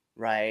guy,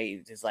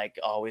 right? Just like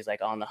always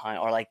like on the hunt,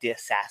 or like the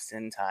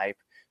assassin type,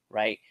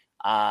 right?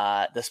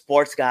 The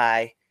sports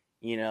guy,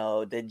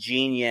 the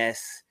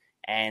genius,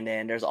 and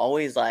then there's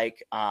always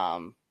like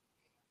the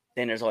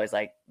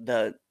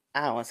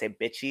I don't want to say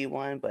bitchy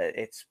one, but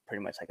it's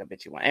pretty much like a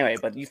bitchy one. Anyway,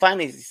 but you find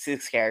these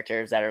six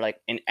characters that are like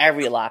in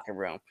every locker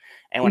room.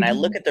 And when I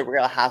look at the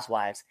Real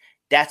Housewives,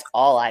 that's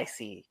all I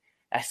see.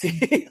 I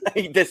see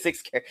like the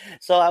six characters.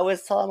 So I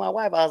was telling my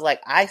wife, I was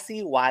like, I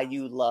see why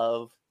you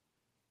love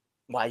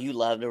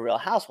the Real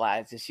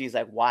Housewives. And she's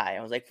like, why?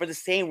 I was like, for the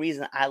same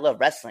reason I love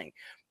wrestling,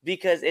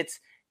 because it's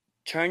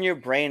turn your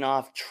brain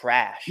off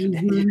trash.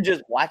 You're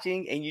just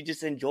watching and you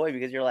just enjoy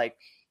because you're like,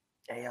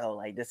 hey, yo,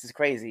 like this is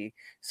crazy.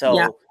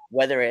 So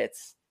whether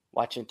it's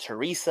watching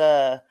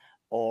Teresa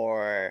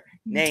or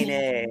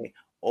Nene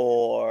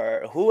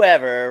or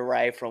whoever,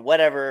 right, from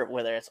whatever,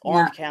 whether it's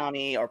Orange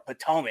County or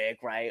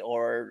Potomac, right,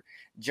 or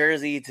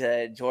Jersey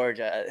to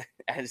Georgia,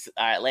 as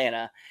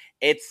Atlanta,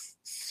 it's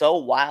so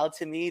wild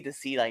to me to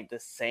see like the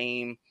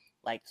same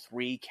like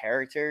three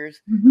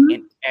characters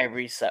in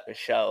every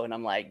show, and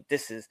I'm like,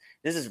 this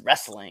is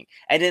wrestling.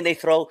 And then they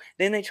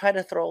try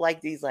to throw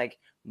like these like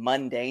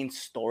mundane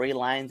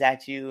storylines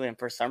at you, and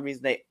for some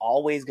reason they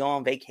always go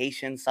on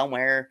vacation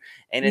somewhere,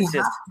 and it's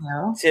just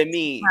to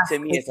me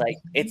it's like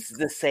it's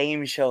the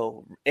same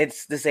show,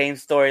 it's the same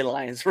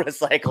storylines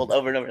recycled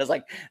over and over. It's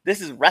like,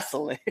 this is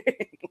wrestling.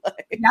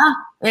 Yeah,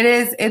 it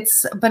is.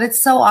 But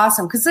it's so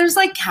awesome because there's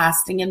like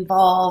casting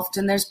involved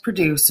and there's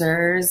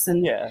producers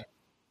and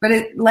but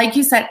it, like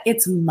you said,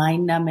 it's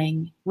mind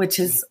numbing, which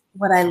is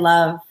what I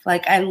love.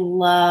 Like, I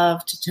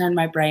love to turn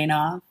my brain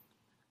off.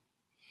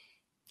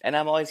 And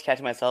I'm always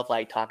catching myself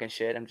like talking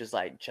shit. I'm just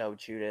like, Joe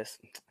Judas,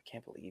 I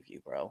can't believe you,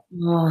 bro.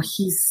 Oh,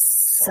 he's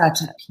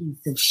such a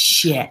piece of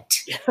shit.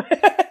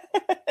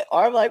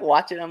 Or I'm like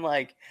watching, I'm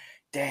like,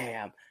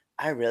 damn,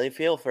 I really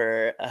feel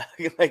for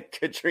like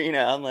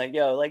Katrina. I'm like,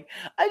 yo, like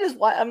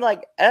I'm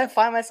like, I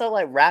find myself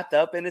like wrapped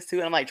up in this too.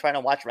 And I'm like trying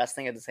to watch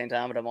wrestling at the same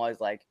time, but I'm always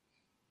like,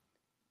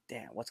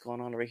 damn, what's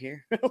going on over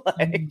here?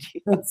 Like,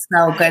 it's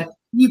so good.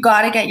 You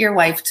got to get your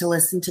wife to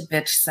listen to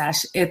Bitch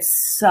Sesh.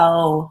 It's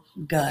so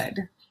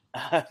good.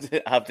 I'll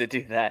have to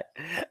do that.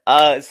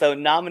 So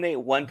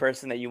nominate one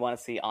person that you want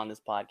to see on this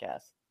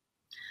podcast.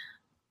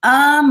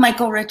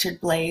 Michael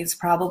Richard Blaze,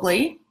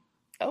 probably.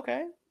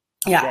 Okay.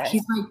 Yeah,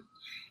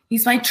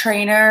 he's my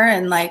trainer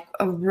and like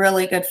a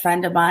really good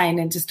friend of mine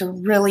and just a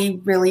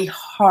really, really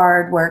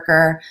hard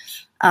worker.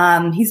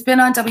 He's been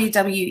on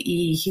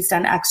WWE. He's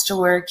done extra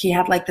work. He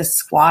had like the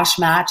squash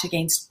match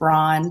against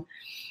Braun.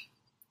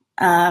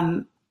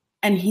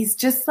 And he's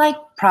just like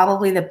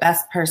probably the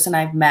best person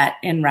I've met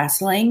in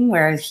wrestling,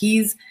 where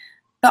he's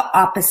the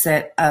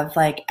opposite of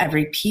like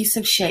every piece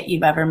of shit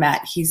you've ever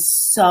met. He's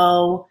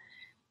so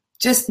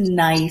just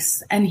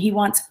nice and he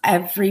wants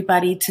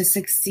everybody to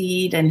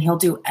succeed and he'll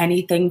do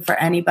anything for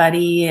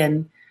anybody.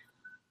 And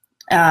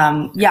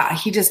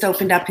he just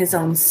opened up his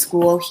own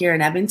school here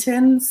in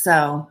Edmonton.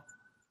 So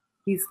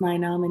he's my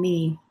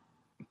nominee.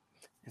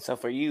 And so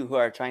for you who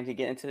are trying to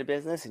get into the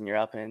business and you're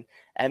up in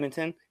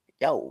Edmonton,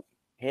 yo,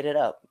 hit it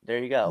up. There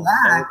you go.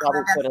 Yeah, we'll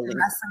probably put a link.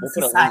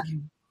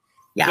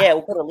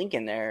 We'll put a link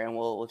in there and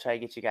we'll try to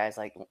get you guys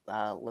like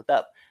looked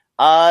up.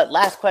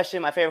 Last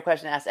question, my favorite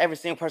question to ask every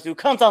single person who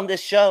comes on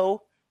this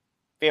show.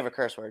 Favorite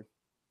curse word?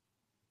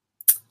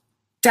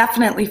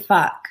 Definitely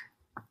fuck.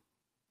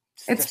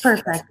 It's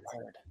perfect.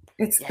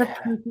 It's the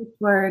perfect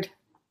word.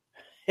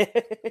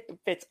 It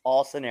fits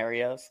all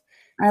scenarios.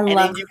 And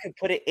then you can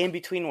put it in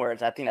between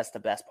words. I think that's the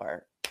best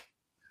part.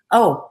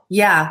 Oh,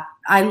 yeah.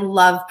 I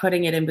love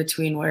putting it in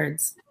between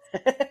words.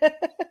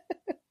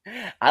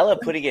 I love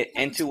putting it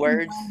into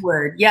words.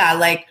 Yeah,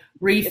 like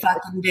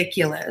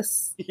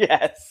re-fucking-diculous.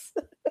 Yes.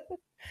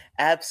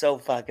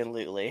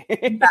 Abso-fucking-lutely.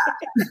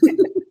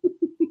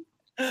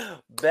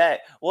 Bet.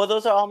 Well,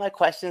 those are all my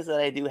questions that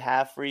I do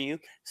have for you.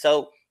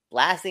 So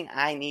last thing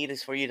I need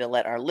is for you to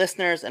let our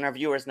listeners and our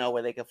viewers know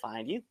where they can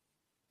find you.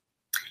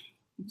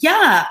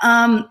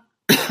 Yeah.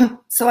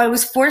 So I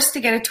was forced to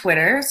get a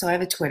Twitter. So I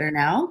have a Twitter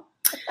now.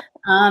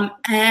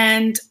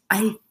 And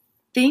I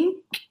think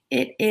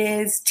it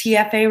is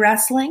TFA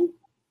Wrestling.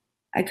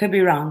 I could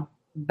be wrong,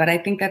 but I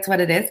think that's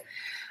what it is.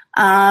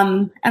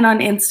 And on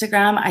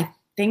Instagram, I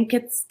think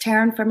it's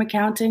Taryn from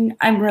Accounting.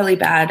 I'm really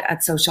bad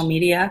at social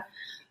media.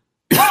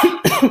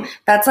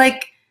 That's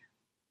like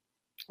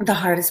the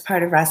hardest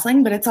part of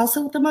wrestling, but it's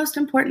also the most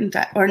important,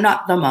 or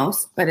not the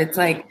most, but it's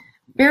like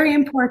very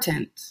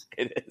important.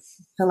 It is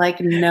to like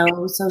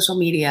know social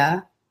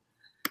media.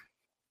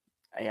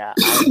 Yeah,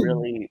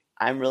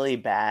 I'm really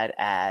bad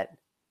at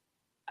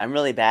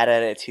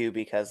it too,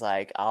 because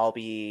like I'll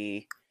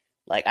be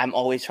like, I'm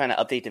always trying to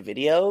update the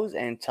videos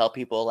and tell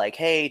people like,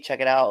 hey,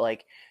 check it out.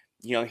 Like,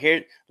 you know,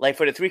 here, like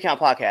for the 3 Count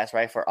podcast,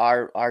 right? For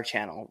our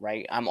channel,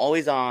 right? I'm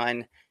always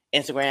on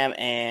Instagram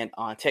and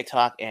on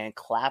TikTok and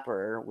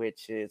Clapper,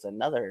 which is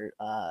another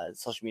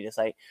social media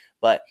site.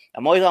 But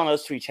I'm always on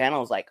those 3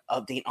 channels, like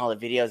updating all the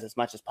videos as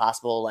much as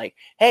possible. Like,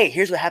 hey,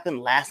 here's what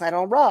happened last night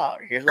on Raw.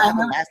 Or here's what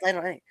happened last night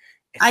on.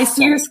 I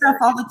see your stuff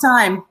all the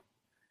time.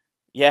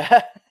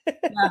 Yeah.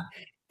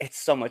 It's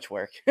so much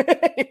work. You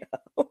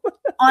know?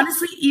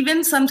 Honestly,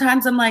 even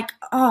sometimes I'm like,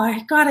 oh,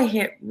 I gotta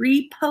hit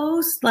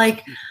repost.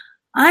 Like,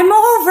 I'm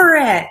over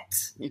it.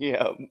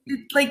 Yeah.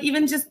 Like,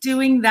 even just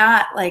doing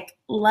that, like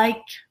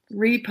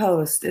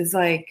repost is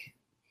like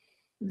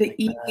the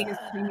easiest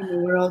thing in the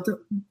world.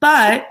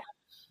 But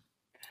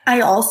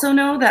I also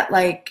know that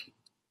like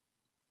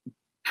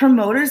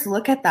promoters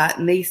look at that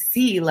and they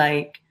see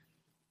like,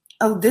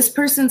 oh, this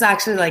person's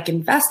actually like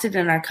invested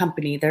in our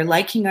company. They're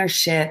liking our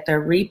shit.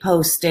 They're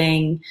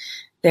reposting.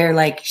 They're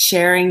like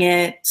sharing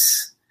it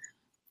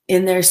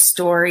in their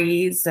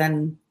stories.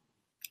 And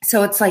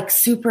so it's like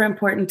super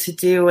important to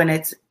do. And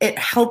it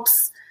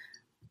helps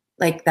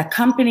like the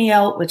company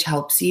out, which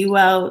helps you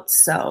out.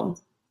 So.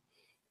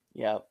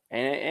 Yeah.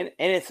 And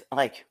it's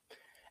like,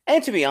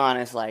 and to be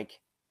honest, like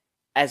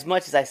as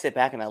much as I sit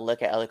back and I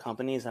look at other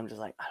companies, I'm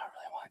just like, I don't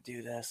really want to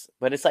do this,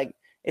 but it's like,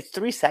 it's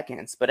 3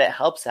 seconds, but it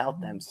helps out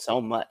them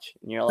so much.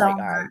 And you're like, all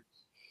right.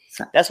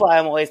 That's why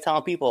I'm always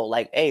telling people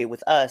like, hey,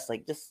 with us,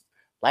 like just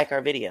like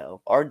our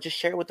video or just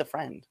share it with a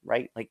friend,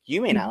 right? Like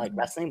you may not like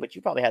wrestling, but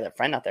you probably have a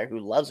friend out there who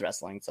loves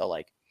wrestling. So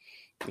like,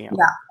 you know,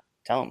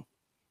 tell them.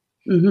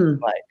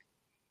 Mm-hmm. Like,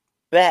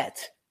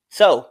 bet.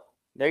 So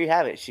there you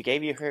have it. She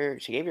gave you her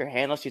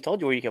handle. She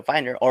told you where you can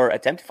find her or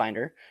attempt to find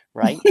her,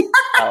 right?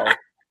 So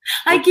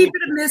I keep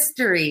it a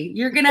mystery.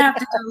 You're going to have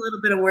to do a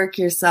little bit of work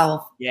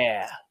yourself.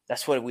 yeah,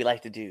 that's what we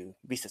like to do.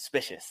 Be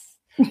suspicious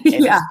and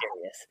Yeah.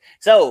 mysterious.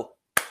 So,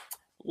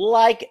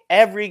 like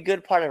every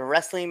good part of a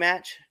wrestling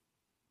match,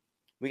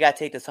 we got to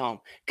take this home.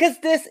 Because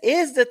this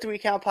is the 3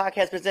 Count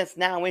Podcast presents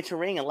Now Into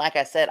Ring. And like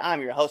I said,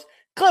 I'm your host,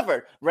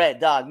 Clifford Red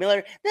Dog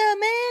Miller, the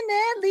man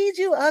that leads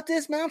you up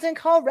this mountain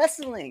called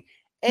wrestling.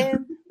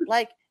 And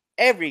like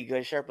every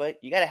good Sherpa,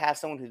 you got to have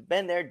someone who's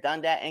been there,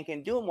 done that, and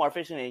can do it more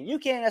efficiently than you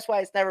can. That's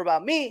why it's never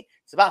about me.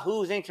 It's about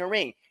who's into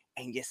ring.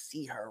 And you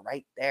see her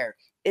right there.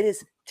 It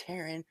is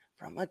Taryn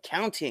from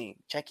accounting,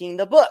 checking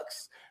the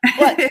books.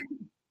 But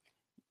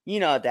you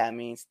know what that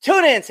means.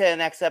 Tune in to the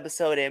next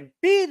episode and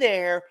be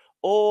there,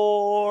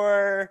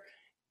 or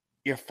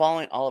you're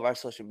following all of our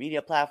social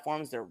media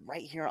platforms. They're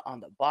right here on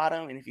the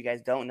bottom. And if you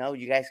guys don't know,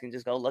 you guys can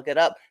just go look it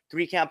up.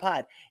 3 Count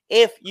Pod.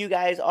 If you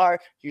guys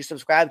you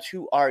subscribe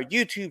to our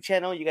YouTube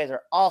channel, you guys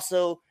are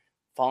also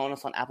following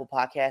us on Apple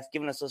Podcasts,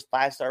 giving us those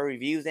 5-star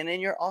reviews. And then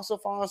you're also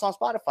following us on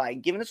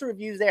Spotify, giving us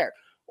reviews there.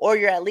 Or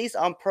you're at least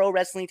on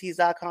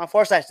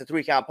ProWrestlingTees.com/the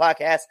 3 Count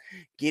Podcast,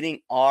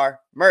 getting our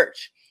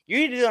merch.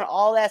 You're either doing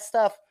all that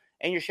stuff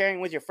and you're sharing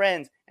with your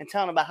friends and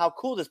telling them about how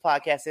cool this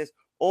podcast is,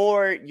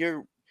 or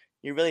you're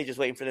really just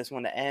waiting for this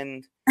one to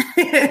end.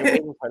 You're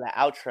waiting for the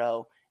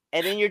outro.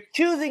 And then you're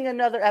choosing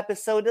another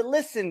episode to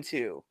listen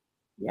to.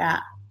 Yeah.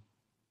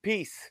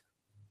 Peace.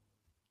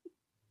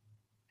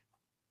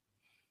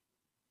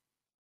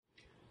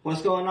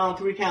 What's going on,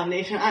 3 Count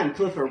Nation? I'm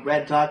Clifford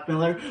Red Dog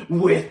Miller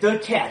with the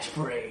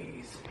catchphrase.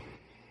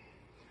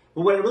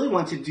 But what I really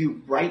want to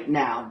do right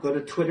now, go to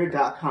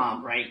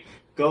twitter.com, right?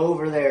 Go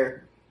over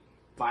there,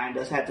 find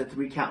us at the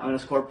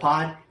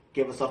 3count_pod.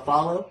 Give us a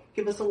follow,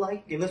 give us a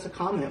like, give us a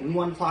comment. We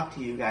want to talk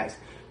to you guys.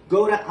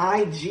 Go to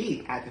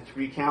IG at the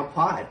 3 Count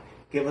Pod.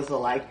 Give us a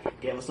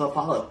like, give us a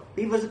follow.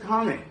 Leave us a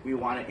comment. We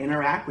want to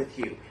interact with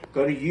you.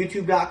 Go to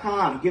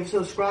youtube.com, give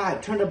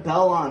subscribe, turn the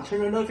bell on, turn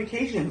the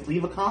notifications,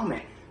 leave a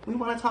comment. We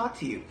want to talk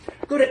to you.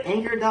 Go to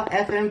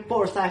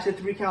anchor.fm/the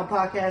 3 Count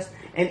Podcast,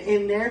 and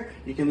in there,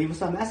 you can leave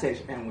us a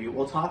message, and we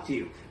will talk to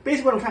you.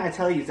 Basically, what I'm trying to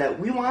tell you is that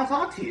we want to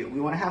talk to you. We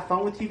want to have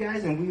fun with you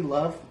guys, and we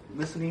love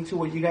listening to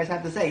what you guys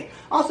have to say.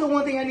 Also,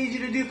 one thing I need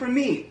you to do for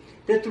me,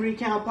 the 3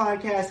 Count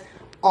Podcast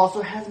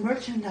also has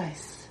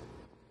merchandise.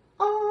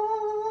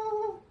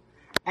 Oh!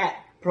 At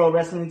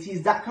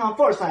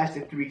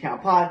ProWrestlingTees.com/the 3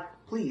 Count Pod.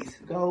 Please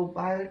go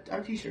buy our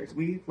t-shirts.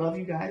 We love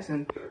you guys,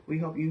 and we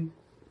hope you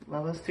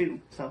love us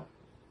too. So,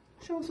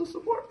 show us some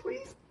support,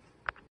 please.